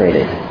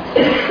consecrated.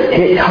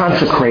 Get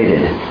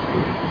consecrated.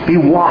 Be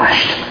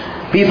washed.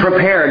 Be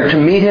prepared to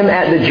meet Him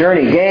at the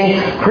journey.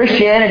 Gang,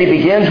 Christianity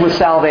begins with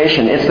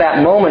salvation. It's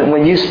that moment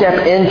when you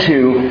step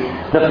into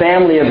the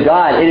family of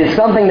God. It is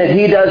something that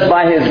He does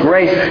by His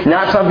grace,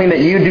 not something that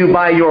you do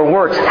by your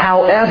works.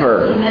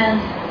 However,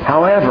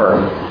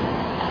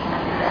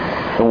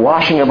 the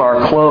washing of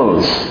our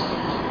clothes,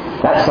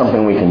 that's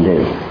something we can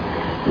do.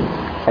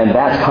 And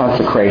that's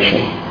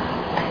consecration.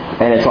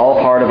 And it's all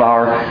part of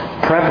our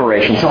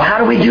preparation. So how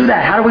do we do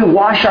that? How do we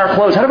wash our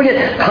clothes? How do we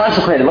get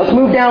consecrated? Let's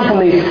move down from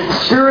these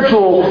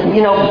spiritual,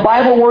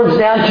 Bible words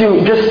down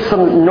to just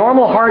some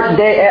normal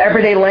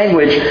everyday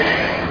language.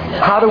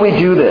 How do we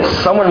do this?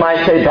 Someone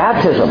might say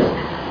baptism.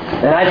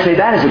 And I'd say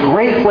that is a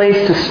great place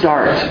to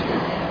start.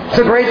 It's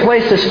a great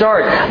place to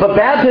start. But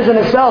baptism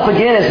itself,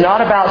 again, is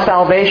not about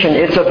salvation.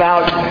 It's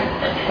about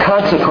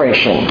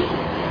consecration.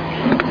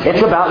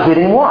 It's about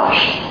getting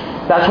washed.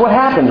 That's what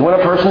happens when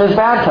a person is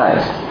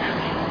baptized.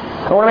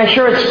 I want to make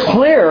sure it's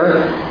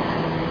clear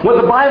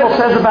what the Bible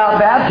says about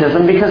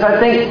baptism, because I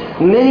think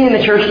many in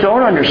the church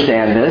don't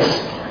understand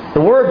this.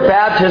 The word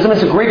baptism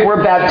is a Greek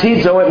word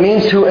baptizo. It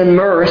means to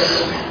immerse.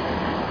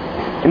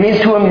 It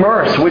means to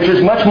immerse, which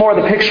is much more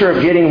the picture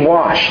of getting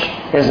washed,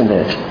 isn't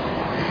it?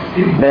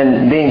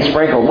 than being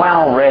sprinkled.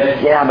 Well,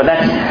 Rick, yeah, but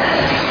that's,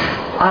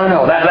 I don't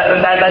know,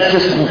 that's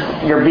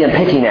just, you're being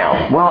picky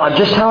now. Well, I'm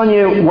just telling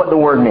you what the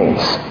Word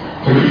means.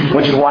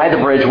 Which is why the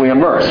bridge we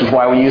immerse. Which is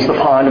why we use the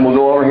pond, and we'll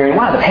go over here and,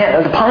 wow, the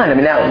pond. I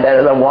mean,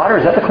 the water,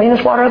 is that the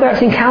cleanest water out there? I've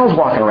seen cows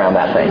walking around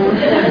that thing.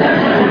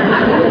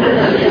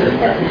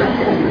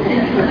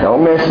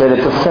 Don't miss it.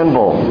 It's a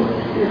symbol.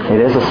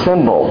 It is a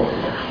symbol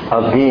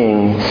of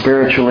being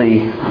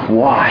spiritually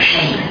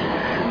washed.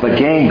 But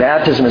gang,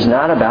 baptism is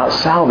not about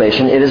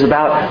salvation. It is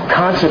about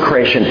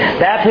consecration.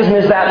 Baptism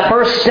is that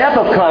first step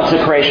of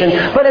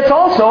consecration, but it's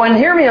also, and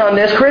hear me on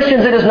this,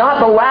 Christians, it is not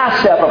the last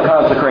step of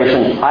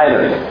consecration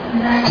either.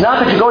 It's not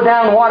that you go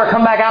down in the water,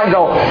 come back out and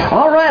go,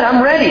 all right,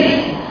 I'm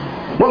ready.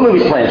 What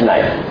movie's playing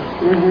tonight?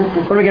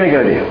 What are we going to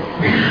go do?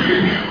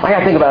 I got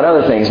to think about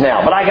other things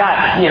now. But I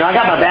got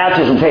my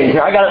baptism taken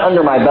care of. I got it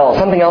under my belt.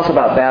 Something else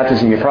about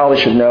baptism you probably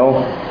should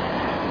know.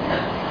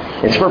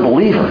 It's for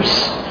believers.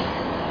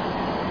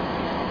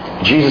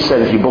 Jesus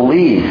said if you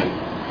believe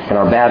and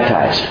are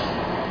baptized,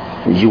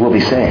 you will be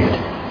saved.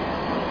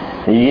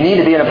 You need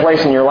to be in a place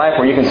in your life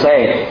where you can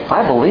say,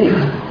 I believe.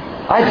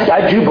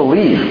 I do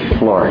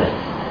believe, Lord.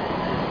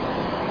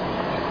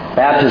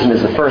 Baptism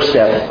is the first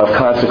step of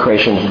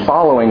consecration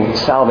following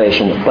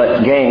salvation.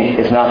 But gang,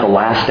 it's not the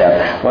last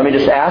step. Let me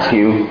just ask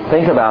you,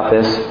 think about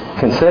this,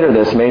 consider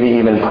this, maybe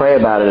even pray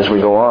about it as we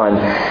go on.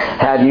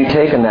 Have you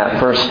taken that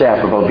first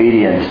step of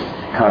obedient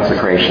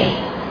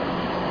consecration?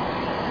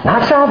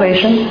 Not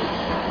salvation.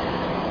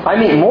 I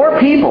mean, more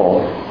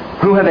people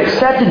who have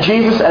accepted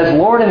Jesus as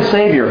Lord and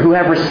Savior, who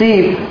have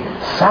received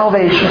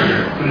salvation,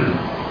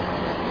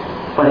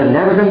 but have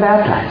never been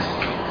baptized.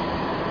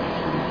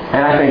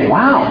 And I think,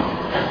 wow,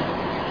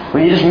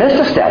 well, you just missed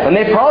a step. And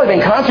they've probably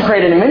been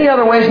consecrated in many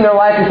other ways in their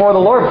life before the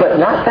Lord, but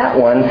not that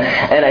one.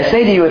 And I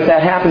say to you, if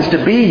that happens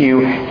to be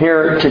you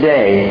here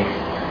today,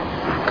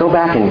 go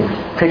back and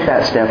pick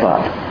that step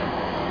up.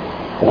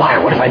 Why?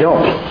 What if I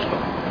don't?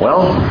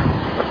 Well,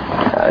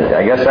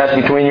 I guess that's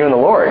between you and the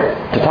Lord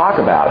to talk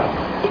about.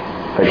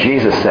 But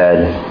Jesus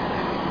said,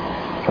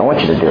 I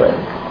want you to do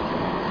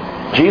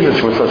it.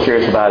 Jesus was so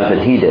serious about it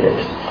that He did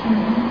it.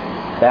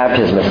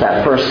 Baptism is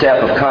that first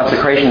step of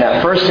consecration,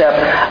 that first step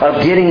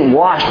of getting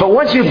washed. But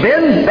once you've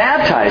been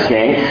baptized,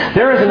 gang,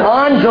 there is an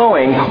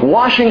ongoing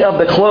washing of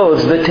the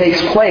clothes that takes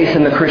place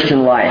in the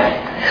Christian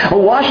life. A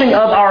washing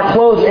of our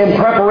clothes in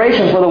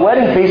preparation for the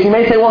wedding feast. You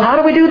may say, well, how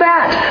do we do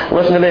that?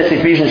 Listen to this,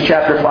 Ephesians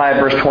chapter 5,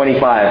 verse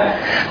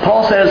 25.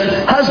 Paul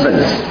says,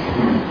 husbands,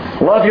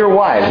 love your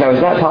wives. Now, he's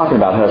not talking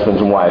about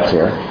husbands and wives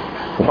here.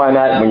 You'll find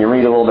that when you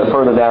read a little bit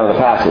further down in the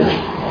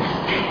passage.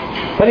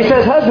 But he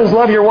says, husbands,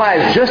 love your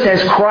wives, just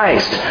as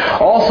Christ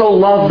also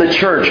loved the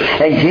church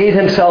and gave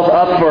Himself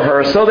up for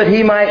her, so that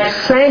He might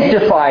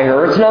sanctify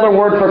her. It's another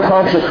word for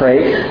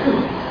consecrate.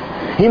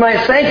 He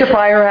might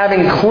sanctify her,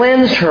 having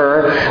cleansed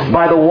her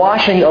by the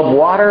washing of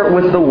water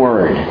with the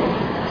Word.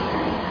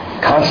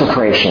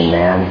 Consecration,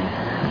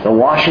 man. The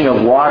washing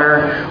of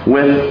water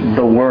with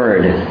the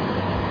Word.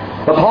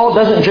 But Paul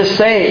doesn't just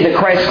say that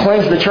Christ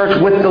cleansed the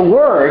church with the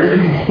Word.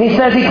 He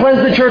says He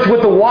cleansed the church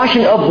with the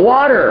washing of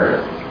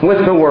water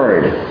with the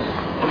Word.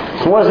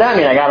 So what does that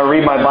mean? I got to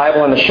read my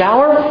Bible in the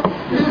shower?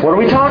 What are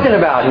we talking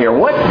about here?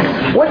 What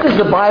does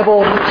the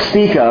Bible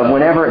speak of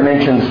whenever it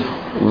mentions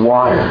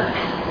water?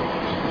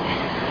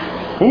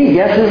 Any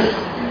guesses?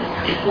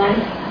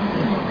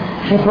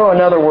 You throw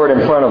another word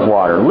in front of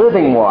water.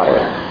 Living water.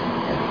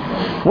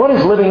 What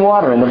is living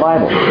water in the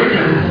Bible?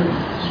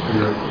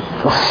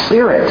 The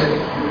Spirit.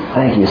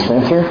 Thank you,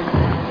 Spencer.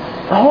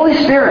 The Holy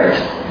Spirit.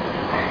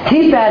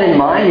 Keep that in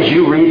mind as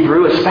you read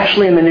through,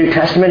 especially in the New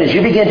Testament, as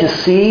you begin to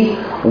see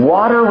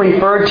water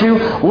referred to.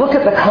 Look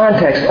at the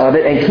context of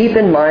it and keep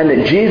in mind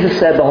that Jesus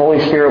said the Holy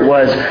Spirit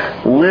was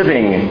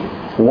living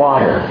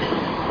water.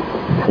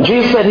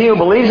 Jesus said, he who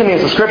believes in me,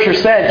 as the Scripture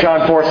said,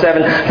 John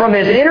 4:7, from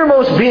his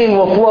innermost being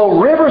will flow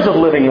rivers of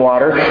living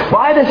water.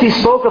 By this he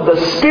spoke of the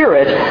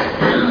Spirit,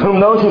 whom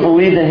those who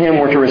believed in Him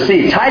were to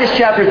receive. Titus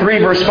chapter 3,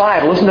 verse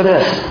 5, listen to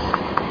this.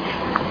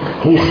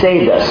 He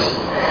saved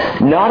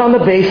us, not on the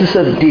basis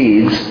of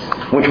deeds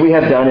which we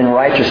have done in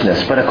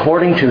righteousness, but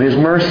according to His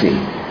mercy.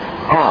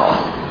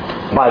 How?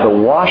 By the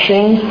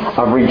washing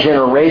of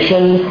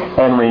regeneration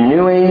and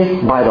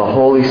renewing by the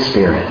Holy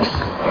Spirit,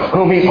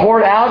 whom He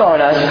poured out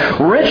on us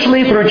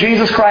richly through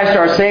Jesus Christ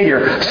our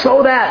Savior,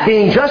 so that,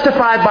 being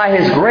justified by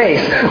His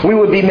grace, we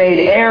would be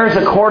made heirs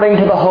according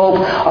to the hope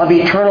of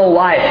eternal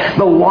life.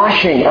 The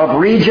washing of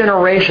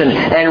regeneration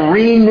and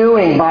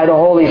renewing by the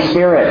Holy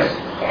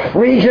Spirit.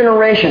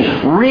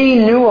 Regeneration,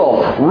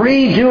 renewal,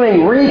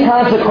 redoing,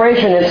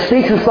 reconsecration. It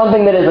speaks of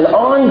something that is an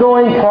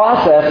ongoing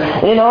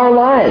process in our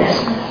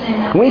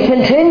lives. We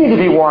continue to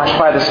be washed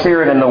by the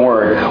Spirit and the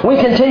Word. We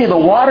continue the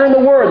water and the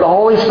Word, the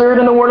Holy Spirit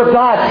and the Word of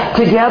God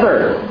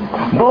together.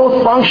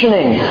 Both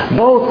functioning,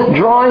 both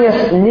drawing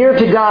us near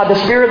to God.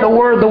 The Spirit, the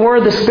Word,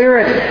 the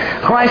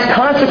Spirit. Christ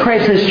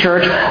consecrates His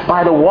church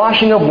by the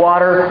washing of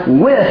water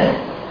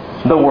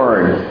with the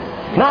Word.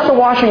 Not the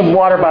washing of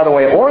water, by the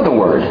way, or the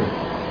Word.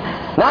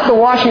 Not the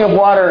washing of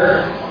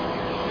water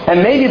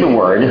and maybe the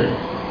Word,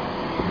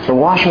 The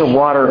washing of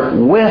water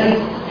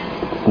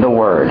with the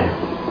Word.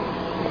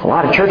 A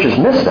lot of churches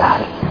miss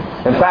that.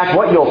 In fact,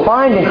 what you'll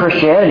find in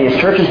Christianity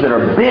is churches that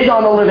are big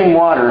on the living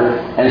water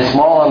and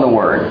small on the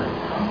Word.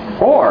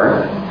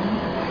 Or,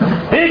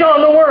 big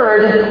on the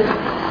Word,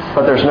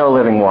 but there's no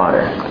living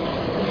water.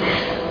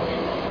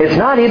 It's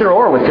not either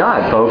or with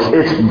God, folks.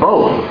 It's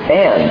both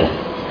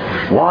and.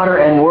 Water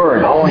and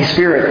Word, Holy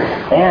Spirit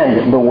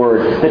and the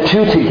Word. The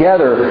two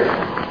together,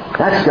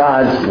 that's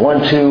God's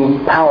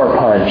 1-2 power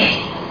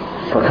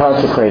punch for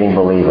consecrating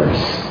believers.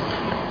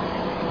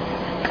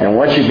 And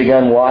once you've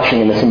begun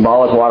washing in the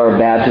symbolic water of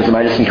baptism,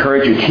 I just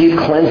encourage you, keep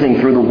cleansing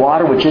through the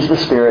water, which is the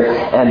Spirit,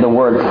 and the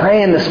Word.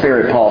 Pray in the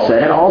Spirit, Paul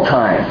said, at all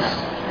times.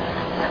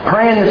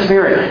 Pray in the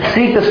Spirit.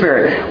 Seek the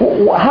Spirit.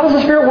 How does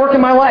the Spirit work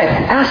in my life?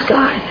 Ask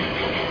God.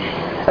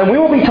 And we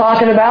will be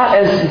talking about,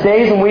 as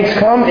days and weeks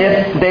come,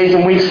 if days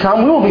and weeks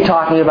come, we will be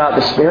talking about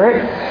the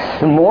Spirit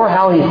and more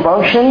how He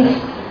functions,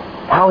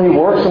 how He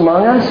works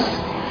among us.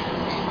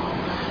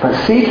 But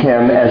seek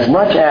Him as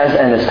much as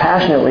and as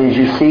passionately as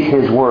you seek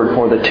His Word,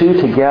 for the two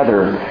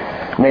together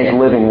make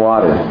living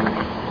water.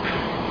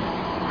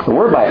 The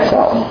Word by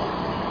itself.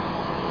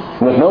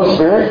 With no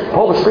Spirit,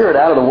 pull the Spirit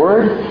out of the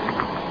Word,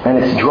 and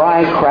it's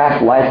dry,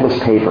 cracked, lifeless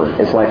paper.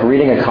 It's like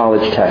reading a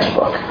college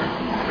textbook.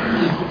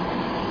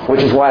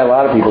 Which is why a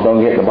lot of people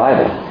don't get the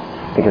Bible,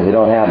 because they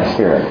don't have the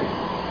Spirit.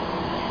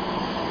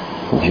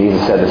 And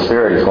Jesus said the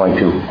Spirit is going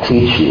to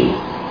teach you.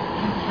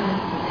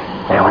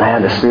 And when I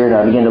have the Spirit,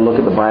 I begin to look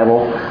at the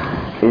Bible.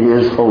 It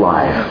is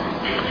alive.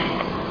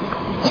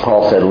 As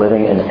Paul said,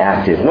 living and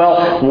active.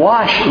 Well,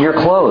 wash your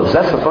clothes.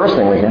 That's the first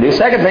thing we can do.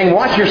 Second thing,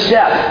 watch your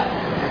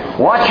step.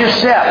 Watch your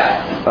step.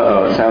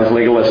 Uh-oh, it sounds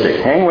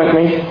legalistic. Hang with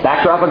me.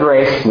 Backdrop of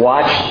grace.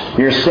 Watch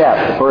your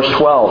step. Verse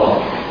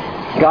 12.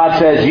 God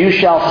says, you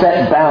shall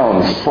set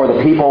bounds for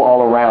the people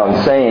all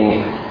around,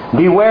 saying,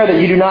 beware that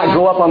you do not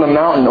go up on the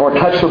mountain or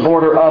touch the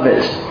border of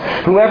it.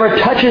 Whoever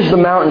touches the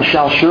mountain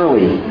shall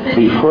surely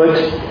be put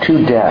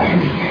to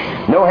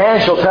death. No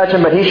hand shall touch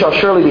him, but he shall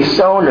surely be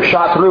stoned or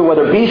shot through,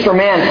 whether beast or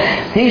man,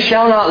 he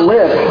shall not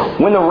live.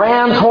 When the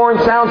ram's horn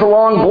sounds a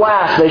long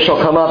blast, they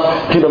shall come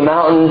up to the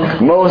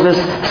mountain. Moses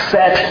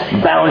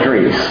set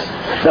boundaries.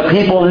 The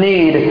people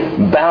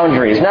need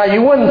boundaries. Now,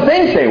 you wouldn't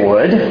think they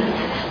would.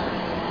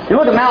 You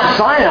look at Mount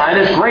Sinai,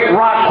 this great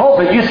rock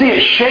pulpit, you see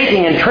it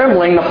shaking and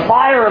trembling, the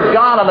fire of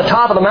God on the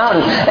top of the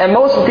mountain, and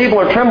most of the people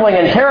are trembling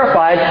and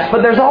terrified,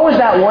 but there's always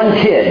that one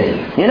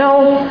kid. You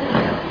know,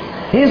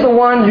 he's the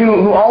one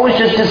who always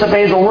just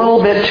disobeys a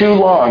little bit too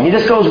long. He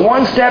just goes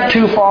one step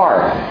too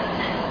far.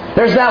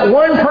 There's that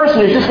one person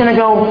who's just going to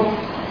go,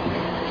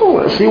 oh,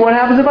 let's see what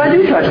happens if I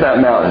do touch that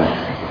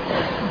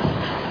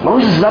mountain.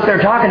 Moses is up there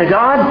talking to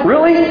God?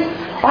 Really?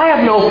 I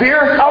have no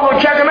fear. I'll go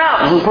check him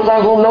out. So he puts on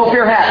his little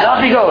no-fear hat.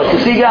 Up he goes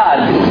to see God.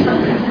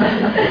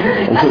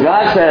 And so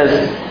God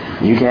says,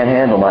 you can't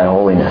handle my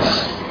holiness.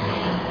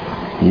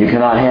 You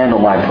cannot handle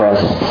my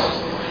presence.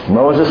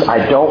 Moses,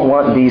 I don't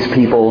want these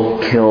people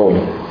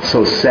killed.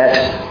 So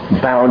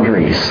set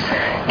boundaries.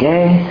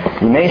 Gang,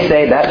 you may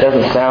say that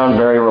doesn't sound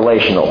very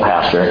relational,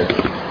 Pastor.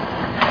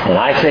 And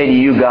I say to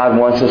you, God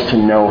wants us to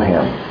know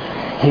Him.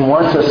 He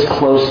wants us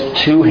close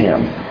to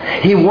Him.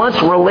 He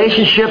wants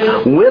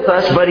relationship with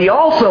us, but He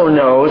also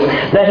knows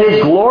that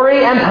His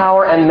glory and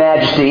power and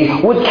majesty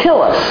would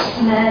kill us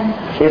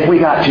if we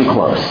got too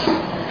close.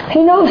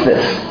 He knows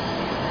this.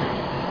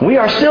 We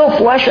are still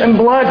flesh and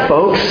blood,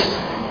 folks.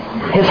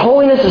 His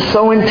holiness is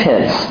so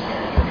intense.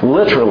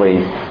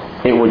 Literally,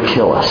 it would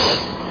kill us.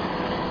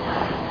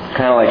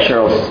 Kind of like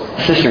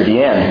Cheryl's sister,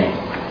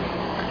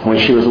 Deanne. When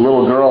she was a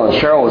little girl and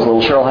Cheryl was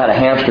little, Cheryl had a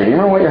hamster. Do you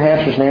remember what your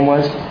hamster's name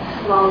was?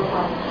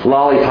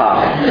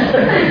 Lollipop.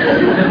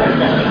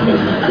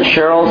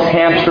 Cheryl's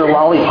hamster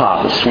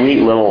Lollipop, a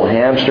sweet little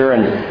hamster.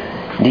 And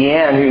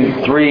Deanne, who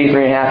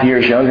 3.5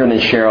 years younger than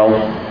Cheryl,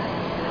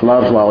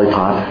 loved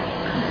Lollipop.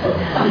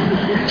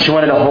 She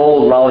wanted to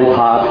hold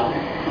Lollipop,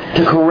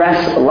 to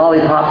caress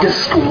Lollipop, to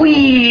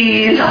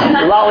squeeze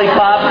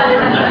Lollipop.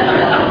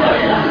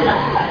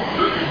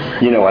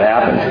 You know what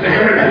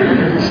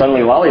happened.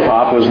 Suddenly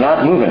Lollipop was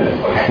not moving.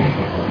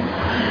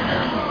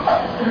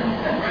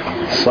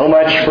 So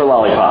much for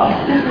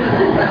Lollipop.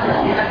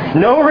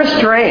 No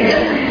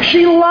restraint.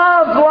 She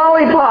loved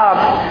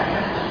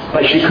Lollipop.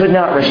 But she could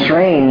not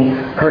restrain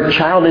her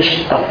childish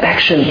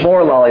affection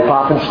for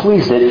Lollipop and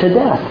squeezed it to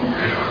death.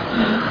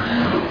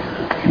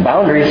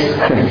 Boundaries.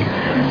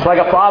 It's like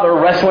a father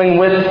wrestling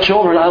with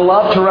children. I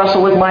love to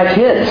wrestle with my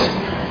kids.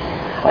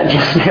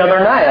 Just the other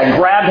night, I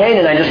grabbed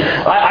Hayden and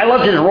I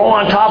love to just roll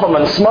on top of them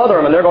and smother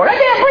them, and they're going, I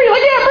can't breathe.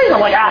 I'm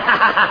like, ah, ha,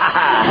 ha, ha,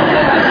 ha.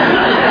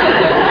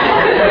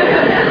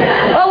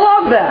 I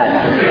love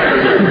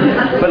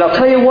that. But I'll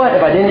tell you what,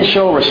 if I didn't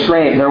show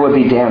restraint, there would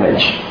be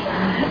damage.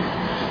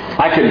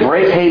 I could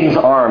break Hayden's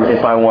arm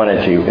if I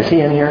wanted to. Is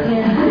he in here?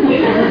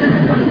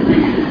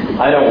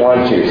 I don't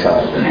want to,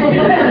 son.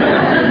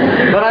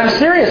 But I'm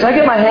serious. I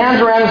get my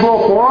hands around his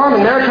little forearm,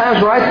 and there are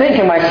times where I think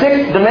in my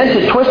sick,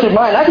 demented, twisted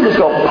mind, I could just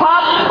go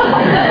pop.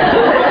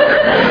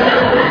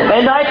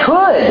 And I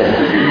could.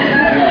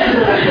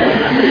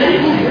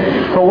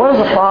 But what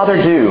does a father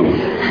do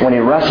when he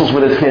wrestles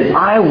with his kids?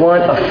 I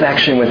want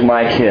affection with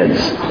my kids.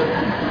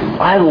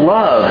 I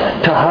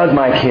love to hug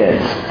my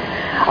kids.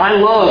 I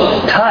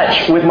love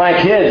touch with my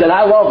kids, and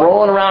I love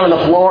rolling around on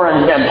the floor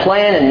and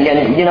playing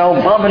and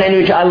bumping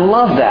into each other. I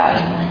love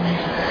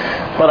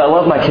that. But I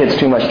love my kids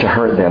too much to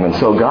hurt them. And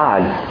so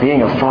God,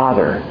 being a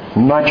father,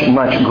 much,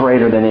 much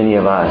greater than any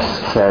of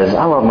us, says,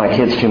 I love my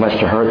kids too much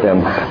to hurt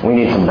them. We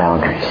need some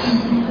boundaries.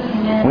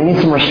 We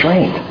need some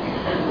restraint.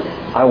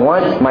 I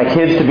want my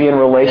kids to be in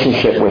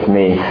relationship with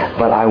me,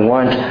 but I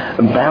want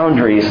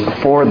boundaries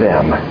for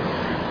them.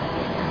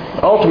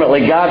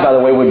 Ultimately, God, by the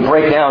way, would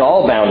break down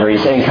all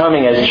boundaries in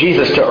coming as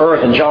Jesus to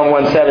earth. And John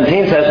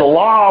 1:17 says, the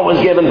law was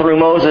given through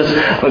Moses,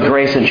 but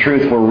grace and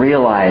truth were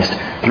realized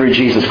through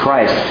Jesus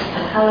Christ.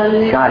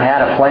 God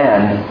had a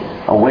plan,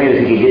 a way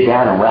that He could get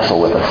down and wrestle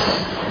with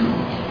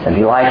us, and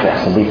be like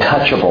us, and be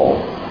touchable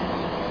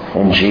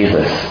in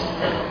Jesus.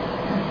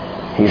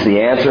 He's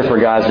the answer for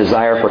God's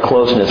desire for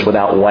closeness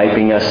without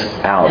wiping us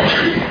out.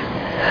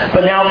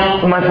 But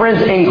now, my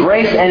friends, in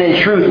grace and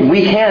in truth,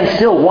 we can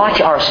still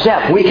watch our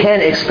step. We can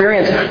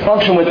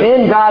function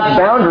within God's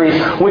boundaries,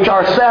 which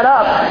are set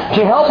up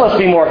to help us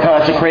be more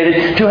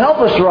consecrated, to help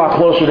us draw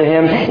closer to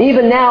Him,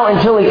 even now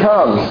until He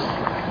comes.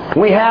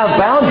 We have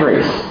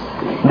boundaries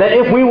that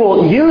if we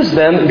will use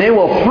them, they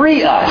will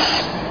free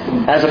us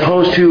as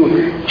opposed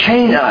to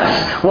chain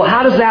us. Well,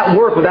 how does that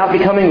work without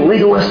becoming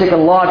legalistic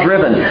and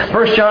law-driven?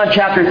 1 John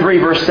chapter 3,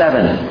 verse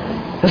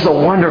 7. This is a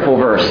wonderful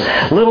verse.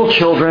 Little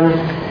children,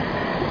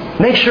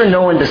 make sure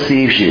no one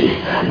deceives you.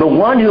 The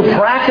one who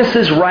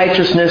practices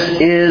righteousness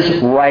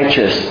is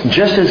righteous,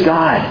 just as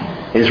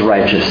God is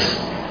righteous.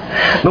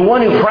 The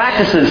one who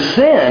practices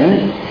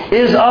sin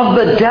is of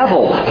the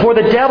devil, for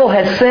the devil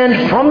has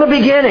sinned from the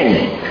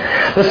beginning.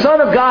 The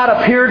Son of God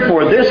appeared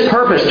for this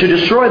purpose, to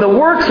destroy the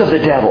works of the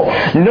devil.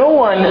 No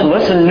one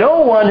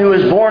who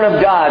is born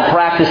of God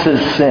practices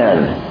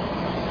sin.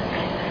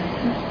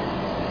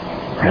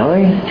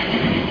 Really?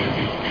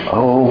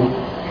 Oh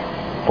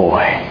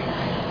boy,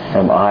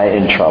 am I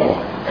in trouble,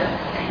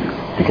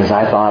 because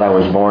I thought I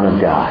was born of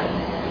God.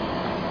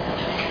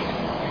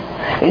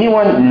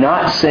 Anyone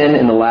not sin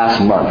in the last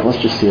month? Let's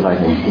just see if I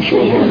can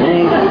show you.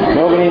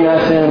 Nobody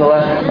not sin in the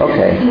last...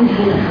 Okay.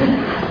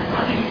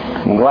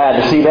 I'm glad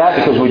to see that,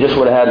 because we just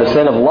would have had the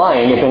sin of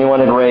lying if anyone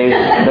had raised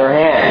their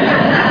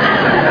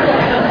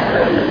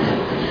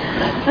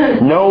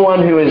hand. No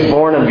one who is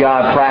born of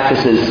God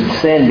practices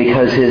sin,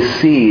 because his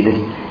seed,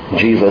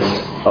 Jesus,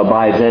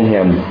 abides in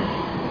him.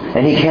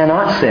 And he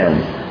cannot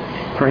sin,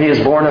 for he is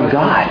born of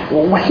God.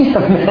 Well, wait a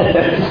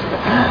minute.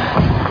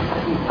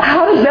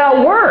 How does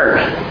that work?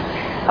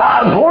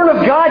 Born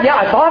of God, yeah,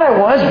 I thought I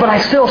was, but I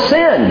still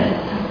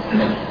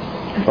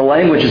sin. The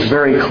language is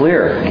very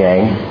clear,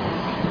 gang.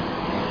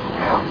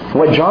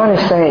 What John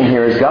is saying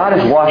here is God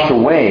has washed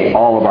away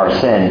all of our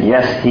sin.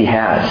 Yes, He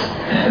has.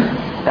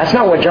 That's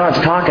not what John's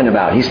talking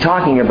about. He's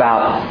talking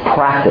about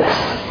practice.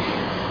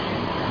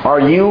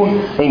 Are you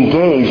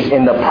engaged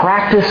in the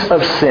practice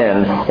of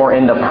sin or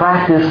in the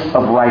practice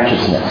of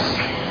righteousness?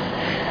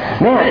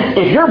 Man,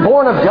 if you're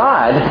born of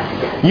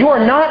God, you are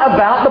not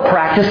about the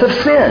practice of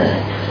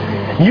sin.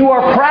 You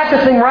are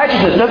practicing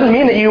righteousness. Doesn't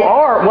mean that you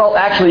are, well,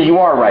 actually you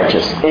are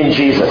righteous in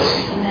Jesus.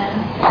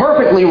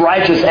 Perfectly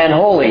righteous and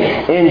holy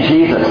in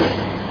Jesus.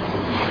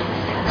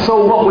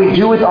 So what we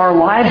do with our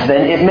lives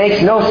then, it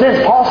makes no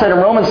sense. Paul said in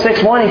Romans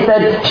 6:1, he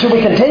said, should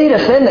we continue to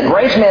sin that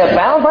grace may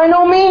abound? By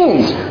no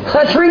means.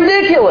 That's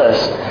ridiculous.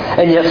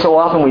 And yet so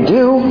often we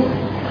do.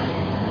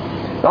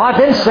 Oh, I've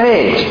been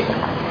saved.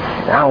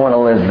 Now I want to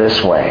live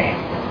this way.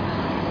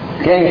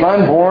 Gang, if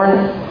I'm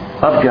born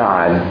of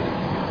God,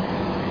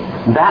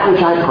 that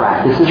which I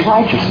practice is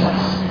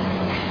righteousness.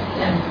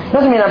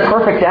 Doesn't mean I'm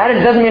perfect at it.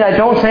 It doesn't mean I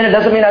don't sin. It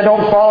doesn't mean I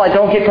don't fall. I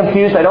don't get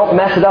confused. I don't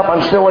mess it up.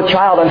 I'm still a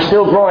child. I'm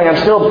still growing. I'm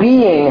still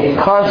being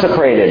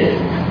consecrated.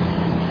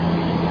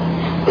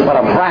 But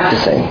I'm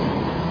practicing.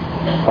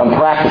 I'm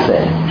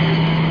practicing.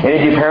 Any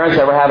of you parents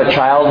ever have a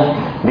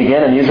child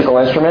begin a musical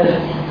instrument?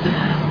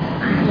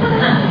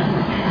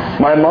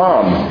 My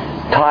mom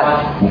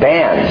taught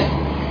band.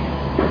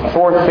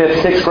 4th,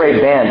 5th, 6th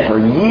grade band for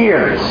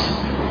years.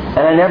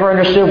 And I never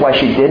understood why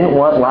she didn't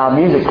want loud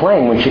music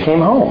playing when she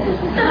came home.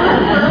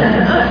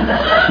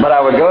 But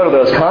I would go to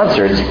those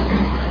concerts,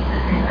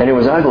 and it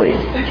was ugly.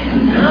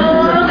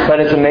 But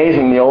it's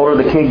amazing, the older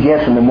the kid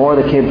gets and the more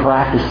the kid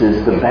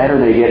practices, the better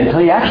they get, until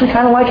you actually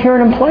kind of like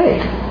hearing them play.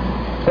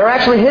 They're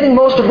actually hitting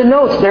most of the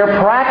notes. They're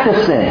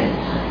practicing.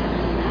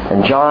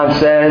 And John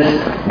says,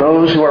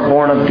 those who are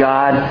born of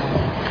God,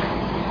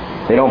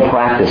 they don't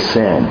practice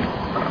sin.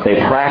 They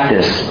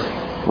practice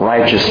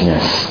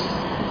righteousness.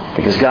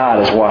 Because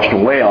God has washed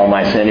away all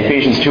my sin.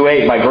 Ephesians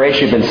 2:8, by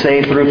grace you've been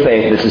saved through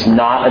faith. This is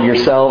not of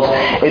yourselves.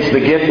 It's the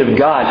gift of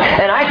God.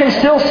 And I can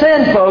still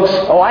sin, folks.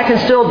 Oh, I can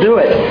still do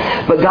it.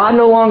 But God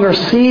no longer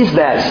sees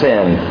that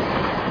sin.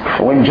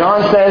 When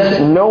John says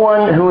no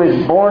one who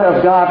is born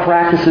of God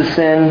practices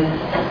sin,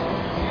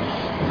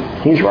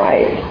 he's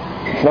right.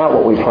 It's not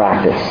what we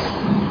practice.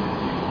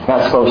 It's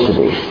not supposed to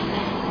be.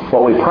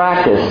 What we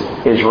practice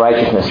is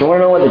righteousness. You want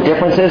to know what the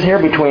difference is here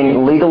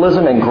between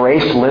legalism and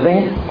grace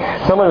living?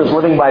 Someone who's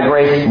living by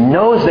grace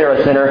knows they're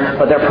a sinner,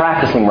 but they're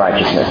practicing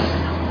righteousness.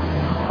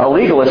 A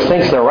legalist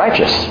thinks they're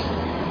righteous,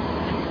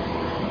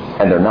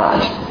 and they're not.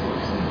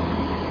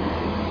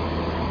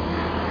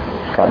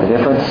 Got the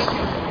difference?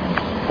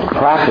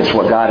 Practice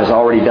what God has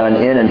already done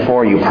in and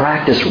for you.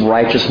 Practice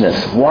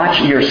righteousness.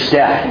 Watch your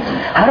step.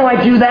 How do I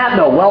do that,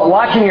 though? Well,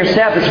 watching your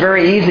step is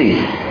very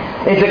easy.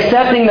 It's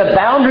accepting the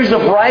boundaries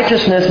of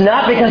righteousness,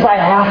 not because I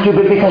have to,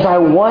 but because I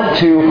want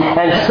to.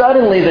 And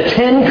suddenly the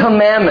 10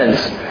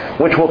 Commandments,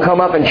 which will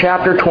come up in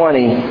chapter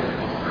 20,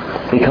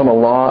 become a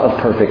law of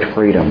perfect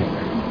freedom.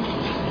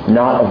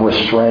 Not of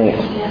restraint.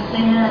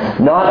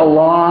 Not a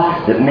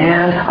law that,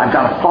 man, I've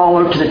got to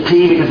follow to the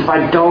T, because if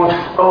I don't,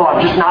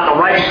 I'm just not the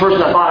righteous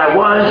person I thought I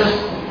was.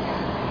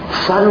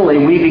 Suddenly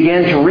we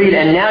begin to read,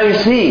 and now you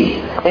see,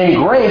 in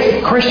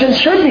grace, Christians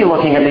should be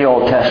looking at the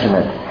Old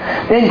Testament.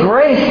 In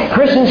grace,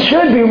 Christians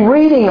should be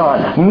reading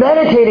on,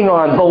 meditating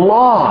on the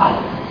law.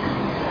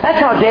 That's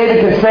how David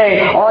can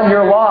say, on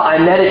your law I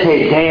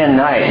meditate day and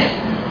night.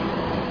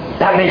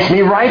 That makes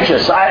me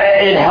righteous.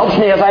 It helps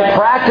me as I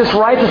practice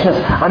righteousness.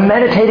 I'm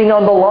meditating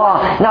on the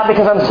law, not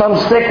because I'm some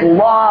sick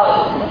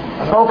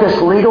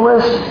law-focused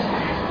legalist,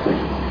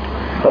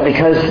 but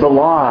because the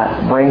law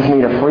brings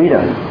me to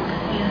freedom.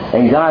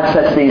 And God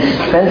sets these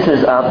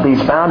fences up,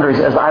 these boundaries,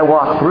 as I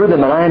walk through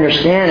them, and I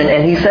understand.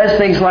 And He says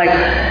things like,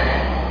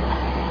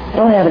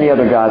 don't have any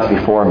other gods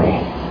before me.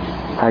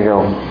 I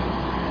go,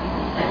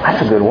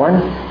 that's a good one.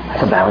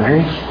 That's a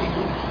boundary.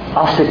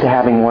 I'll stick to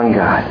having one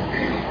God.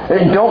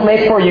 Don't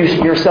make for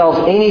yourselves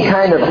any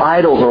kind of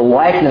idols or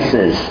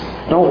likenesses.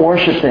 Don't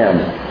worship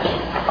them.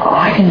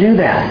 I can do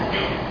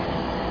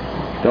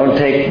that. Don't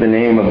take the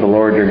name of the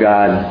Lord your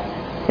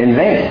God in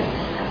vain.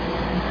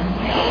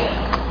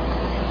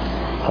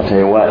 I'll tell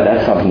you what,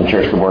 that's something the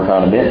church could work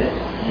on a bit.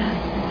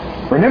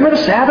 Remember the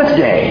Sabbath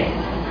day.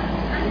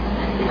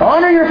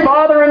 Honor your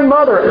father and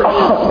mother.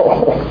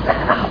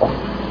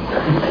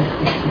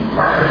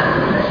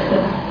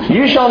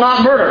 You shall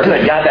not murder.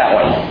 Good, got that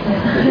one.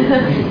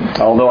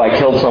 Although I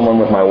killed someone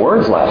with my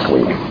words last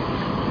week.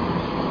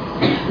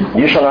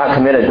 You shall not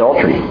commit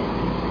adultery.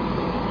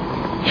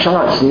 You shall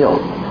not steal.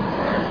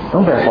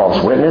 Don't bear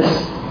false witness.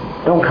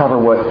 Don't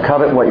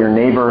covet what your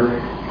neighbor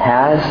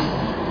has.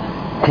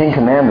 10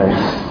 Commandments.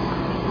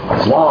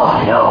 It's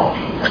law. No.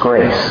 It's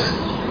grace.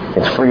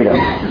 It's freedom.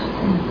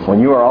 When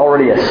you are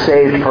already a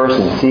saved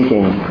person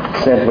seeking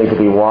simply to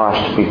be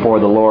washed before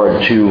the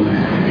Lord, to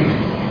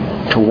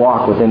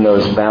walk within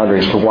those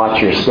boundaries, to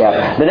watch your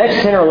step. The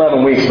next 10 or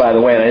 11 weeks, by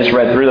the way, and I just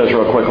read through those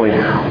real quickly,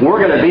 we're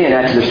going to be in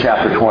Exodus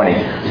chapter 20.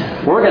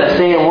 We're going to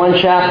stay in one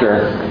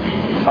chapter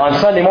on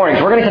Sunday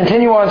mornings. We're going to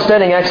continue on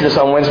studying Exodus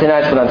on Wednesday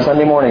nights, but on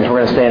Sunday mornings we're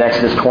going to stay in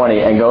Exodus 20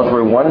 and go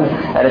through one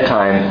at a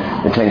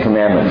time the 10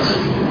 Commandments,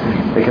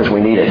 because we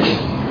need it.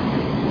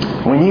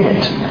 We need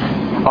it.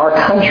 Our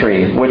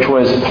country, which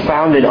was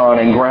founded on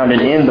and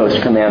grounded in those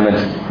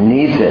commandments,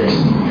 needs it.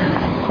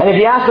 And if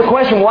you ask the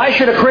question, why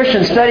should a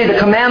Christian study the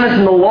commandments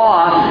and the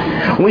law?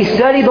 We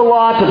study the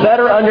law to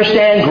better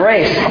understand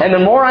grace. And the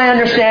more I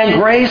understand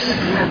grace,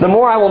 the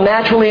more I will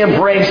naturally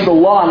embrace the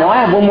law. Now,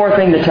 I have one more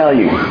thing to tell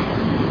you.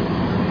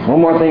 One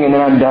more thing and then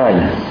I'm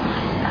done.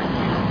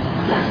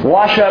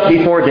 Wash up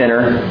before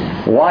dinner.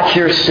 Watch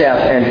your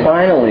step. And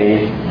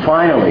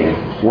finally,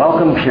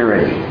 welcome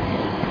purity.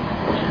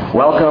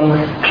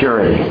 Welcome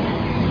purity.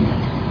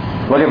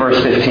 Look at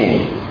verse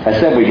 15. I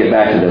said we'd get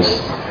back to this.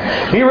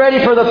 Be ready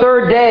for the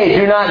third day.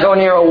 Do not go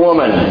near a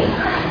woman.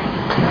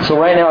 So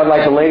right now I'd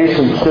like the ladies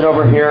to sit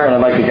over here and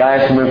I'd like the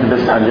guys to move to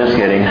this. I'm just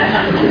kidding.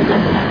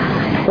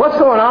 What's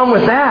going on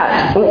with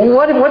that?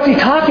 What's he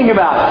talking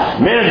about?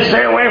 Men,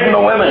 stay away from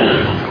the women.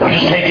 They'll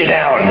just take you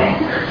down.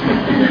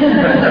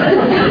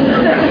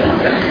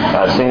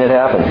 I've seen it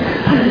happen.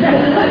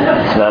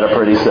 It's not a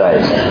pretty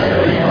sight.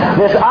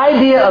 This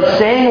idea of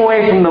staying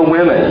away from the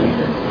women.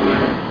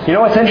 You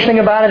know what's interesting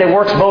about it? It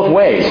works both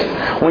ways.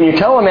 When you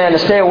tell a man to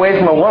stay away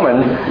from a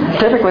woman,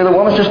 typically the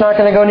woman's just not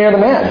going to go near the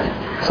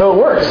man. So it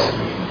works.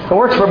 It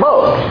works for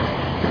both.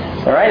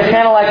 All right? It's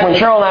kind of like when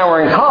Cheryl and I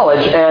were in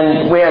college,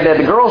 and we had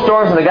the girls'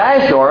 dorms and the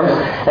guys' dorms,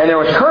 and there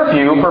was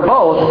curfew for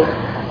both,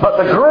 but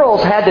the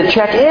girls had to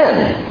check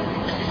in.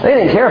 They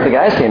didn't care if the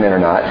guys came in or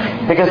not,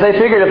 because they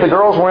figured if the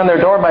girls were in their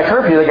dorm by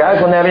curfew, the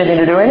guys wouldn't have anything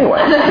to do anyway.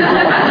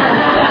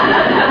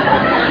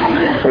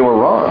 They were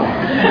wrong.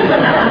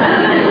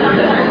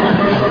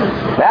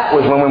 That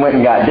was when we went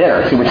and got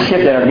dinner. See, we'd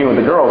skip dinner to be with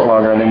the girls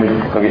longer, and then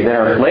we'd go get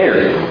dinner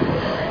later.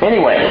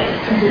 Anyway,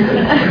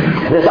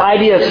 this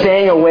idea of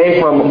staying away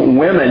from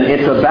women,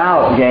 it's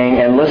about, gang,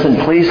 and listen,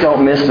 please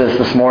don't miss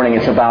this morning,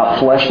 it's about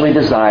fleshly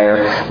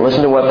desire.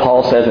 Listen to what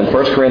Paul says in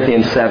 1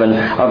 Corinthians 7,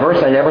 a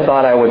verse I never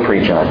thought I would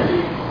preach on.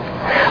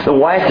 The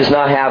wife does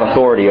not have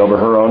authority over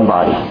her own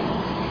body,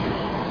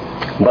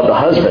 but the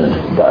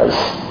husband does.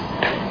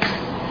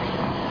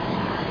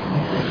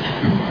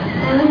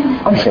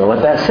 I'm just going to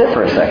let that sit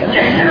for a second.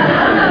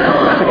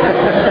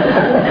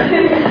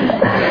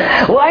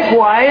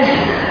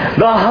 Likewise,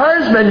 The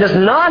husband does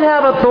not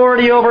have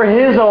authority over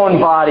his own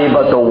body,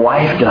 but the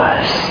wife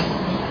does.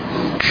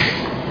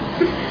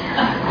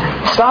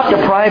 Stop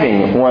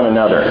depriving one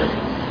another.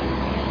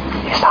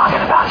 He's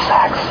talking about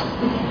sex.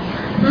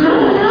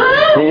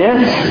 He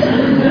is.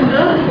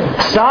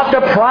 Stop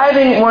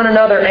depriving one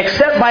another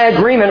except by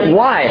agreement.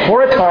 Why?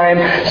 For a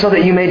time, so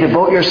that you may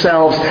devote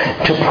yourselves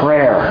to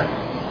prayer.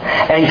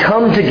 And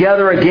come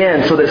together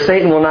again so that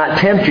Satan will not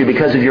tempt you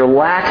because of your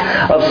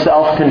lack of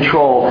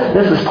self-control.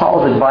 This is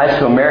Paul's advice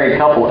to a married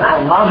couple.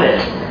 I love it.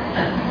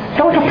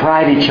 Don't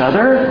deprive each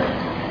other.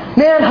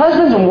 Man,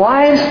 husbands and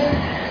wives,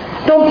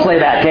 don't play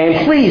that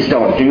game. Please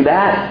don't do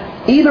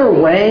that. Either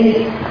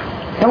way,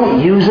 don't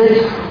use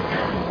it.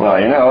 Well,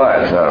 you know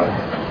what?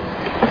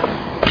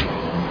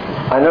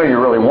 I know you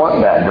really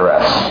want that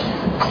dress.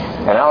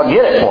 And I'll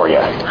get it for you.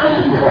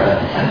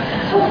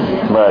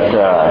 But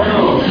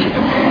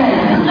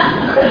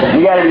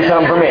you got to do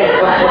something for me.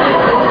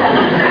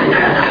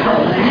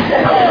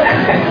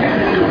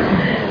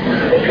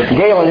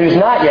 Galen, who's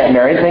not yet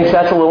married, thinks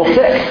that's a little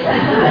sick.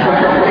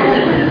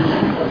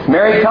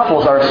 Married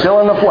couples are still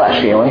in the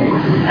flesh, Galen.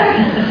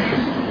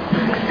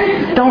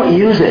 Don't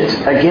use it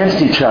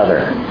against each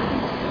other.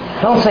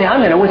 Don't say, I'm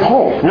going to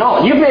withhold.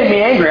 No, you've made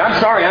me angry. I'm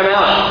sorry, I'm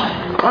out.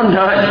 I'm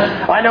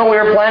done. I know we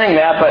were planning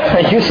that,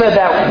 but you said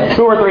that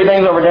 2 or 3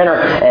 things over dinner,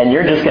 and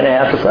you're just going to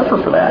have to suffer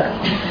for that.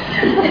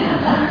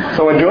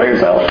 So enjoy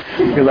yourself,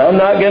 because I'm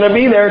not going to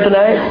be there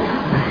tonight.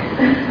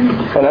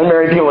 And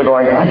unmarried people are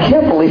going, I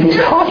can't believe he's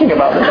talking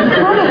about this in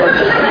front of us.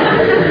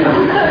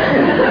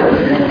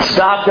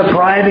 Stop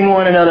depriving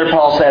one another,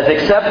 Paul says,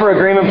 except for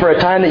agreement for a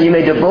time that you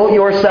may devote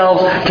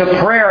yourselves to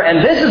prayer.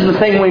 And this is the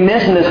thing we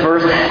miss in this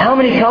verse. How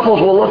many couples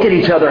will look at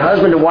each other,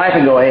 husband and wife,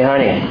 and go, hey,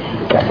 honey,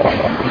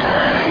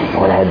 I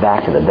want to head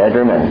back to the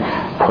bedroom and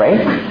pray?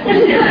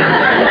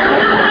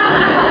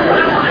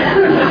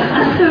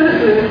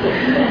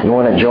 You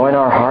want to join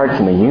our hearts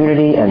in the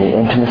unity and the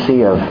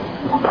intimacy of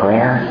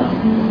prayer?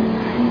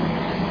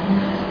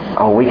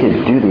 Oh, we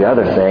could do the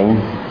other thing,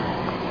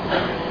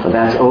 but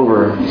that's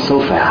over so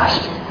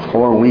fast.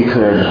 Or we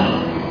could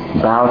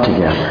bow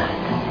together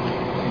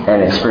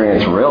and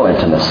experience real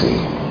intimacy,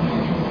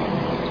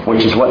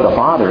 which is what the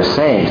Father is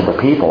saying to the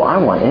people. I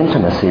want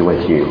intimacy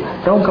with you.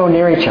 Don't go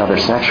near each other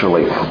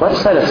sexually.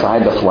 Let's set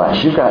aside the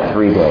flesh. You've got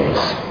 3 days.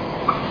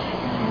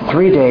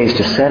 3 days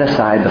to set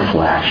aside the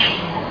flesh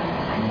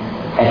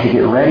and to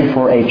get ready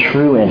for a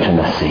true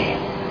intimacy.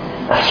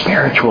 A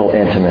spiritual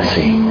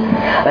intimacy.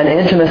 An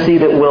intimacy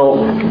that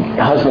will,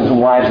 husbands and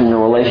wives in your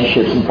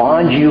relationships,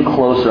 bond you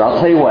closer. I'll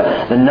tell you what,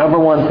 the number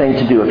one thing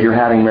to do if you're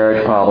having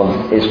marriage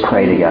problems is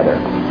pray together.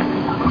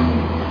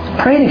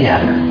 Pray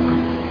together.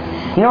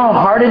 You know how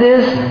hard it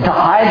is to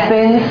hide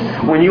things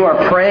when you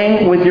are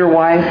praying with your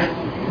wife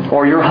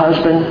or your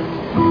husband?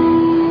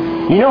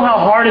 You know how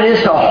hard it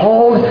is to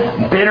hold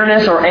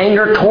bitterness or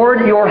anger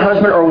toward your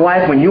husband or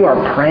wife when you are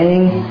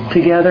praying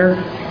together,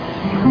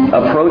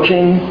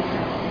 approaching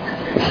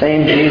the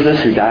same Jesus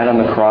who died on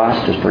the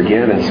cross to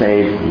forgive and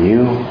save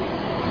you?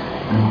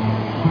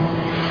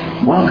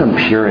 Welcome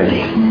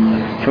purity.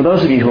 For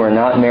those of you who are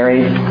not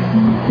married,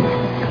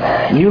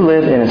 you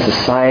live in a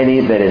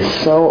society that is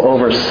so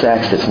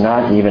oversexed it's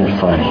not even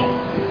funny.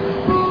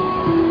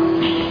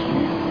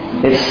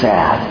 It's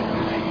sad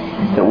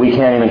that we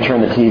can't even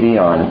turn the TV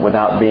on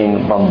without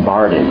being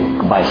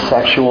bombarded by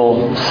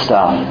sexual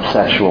stuff,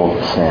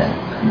 sexual sin.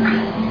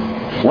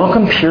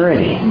 Welcome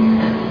purity.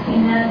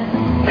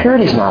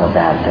 Purity is not a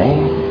bad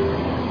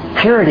thing.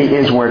 Purity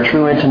is where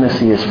true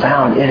intimacy is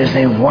found. It is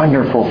a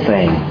wonderful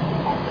thing.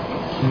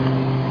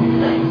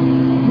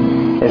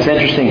 It's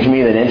interesting to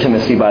me that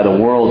intimacy by the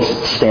world's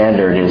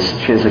standard is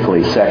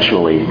physically,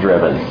 sexually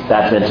driven.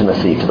 That's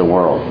intimacy to the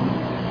world.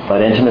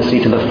 But intimacy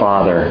to the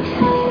Father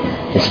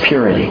is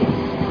purity.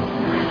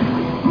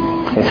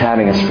 It's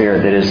having a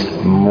spirit that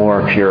is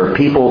more pure.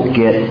 People,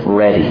 get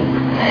ready.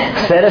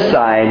 Set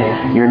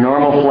aside your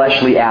normal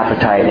fleshly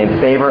appetite in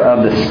favor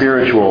of the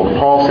spiritual.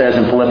 Paul says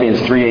in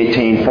Philippians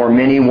 3:18, for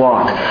many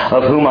walk,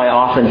 of whom I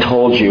often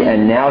told you,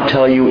 and now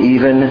tell you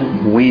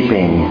even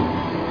weeping,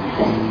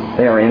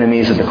 they are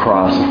enemies of the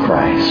cross of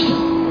Christ,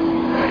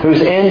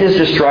 whose end is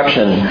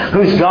destruction,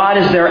 whose God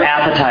is their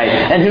appetite,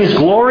 and whose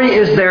glory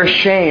is their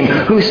shame,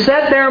 who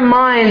set their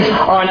minds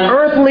on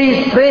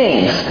earthly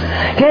things.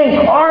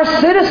 Gang, our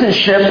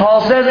citizenship,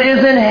 Paul says,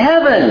 is in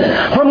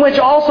heaven, from which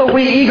also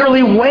we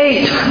eagerly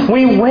wait.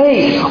 We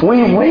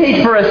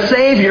wait for a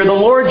Savior, the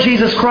Lord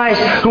Jesus Christ,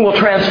 who will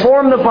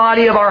transform the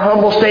body of our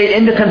humble state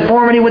into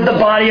conformity with the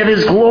body of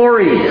His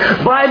glory,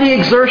 by the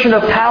exertion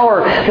of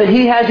power that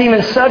He has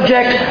even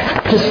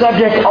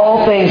subject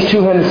all things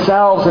to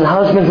Himself. And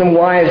husbands and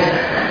wives,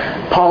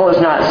 Paul is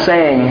not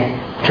saying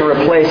to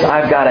replace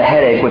I've got a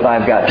headache with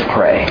I've got to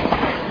pray.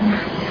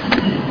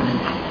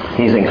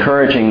 He's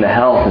encouraging the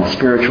health and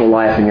spiritual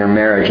life in your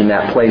marriage in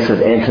that place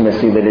of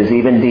intimacy that is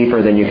even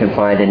deeper than you can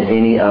find in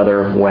any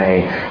other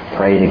way.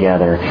 Pray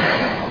together.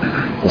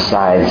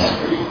 Besides,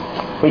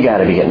 we got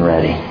to be getting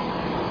ready.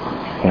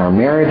 In our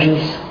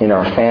marriages, in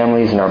our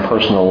families, in our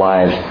personal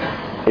lives,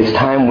 It's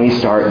time we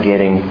start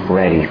getting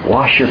ready.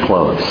 Wash your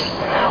clothes.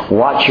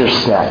 Watch your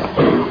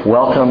step.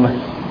 Welcome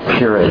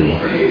purity.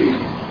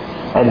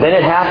 And then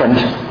it happened.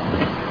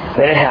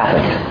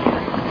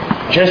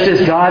 Just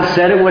as God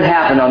said it would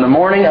happen on the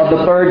morning of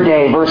the third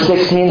day. Verse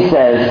 16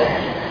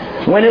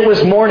 says, when it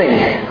was morning,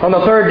 on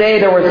the third day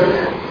there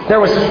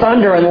was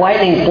thunder and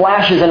lightning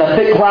flashes and a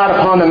thick cloud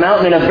upon the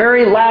mountain and a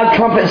very loud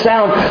trumpet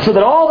sound, so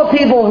that all the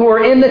people who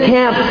were in the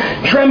camp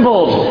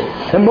trembled.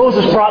 And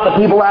Moses brought the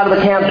people out of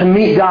the camp to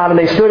meet God, and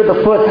they stood at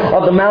the foot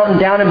of the mountain.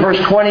 Down in verse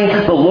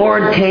 20, the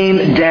Lord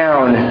came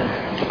down,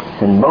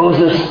 and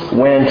Moses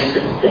went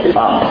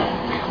up.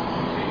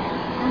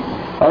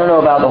 I don't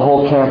know about the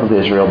whole camp of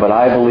Israel, but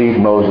I believe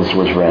Moses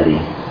was ready.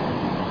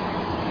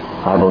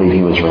 I believe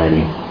he was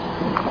ready.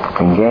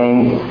 And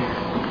gang,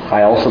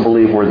 I also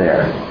believe we're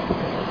there.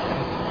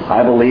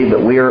 I believe that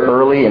we are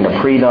early in the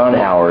pre-dawn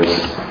hours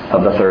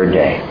of the third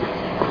day.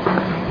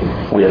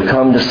 We have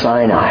come to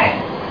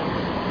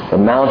Sinai, the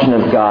mountain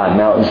of God,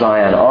 Mount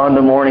Zion, on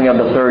the morning of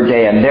the third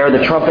day. And there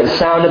the trumpet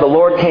sounded, the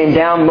Lord came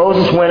down,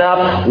 Moses went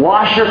up.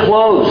 Wash your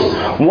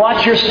clothes,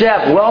 watch your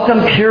step,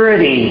 welcome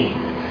purity.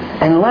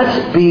 And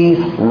let's be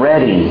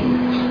ready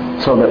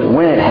so that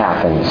when it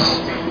happens,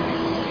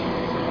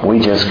 we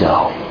just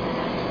go.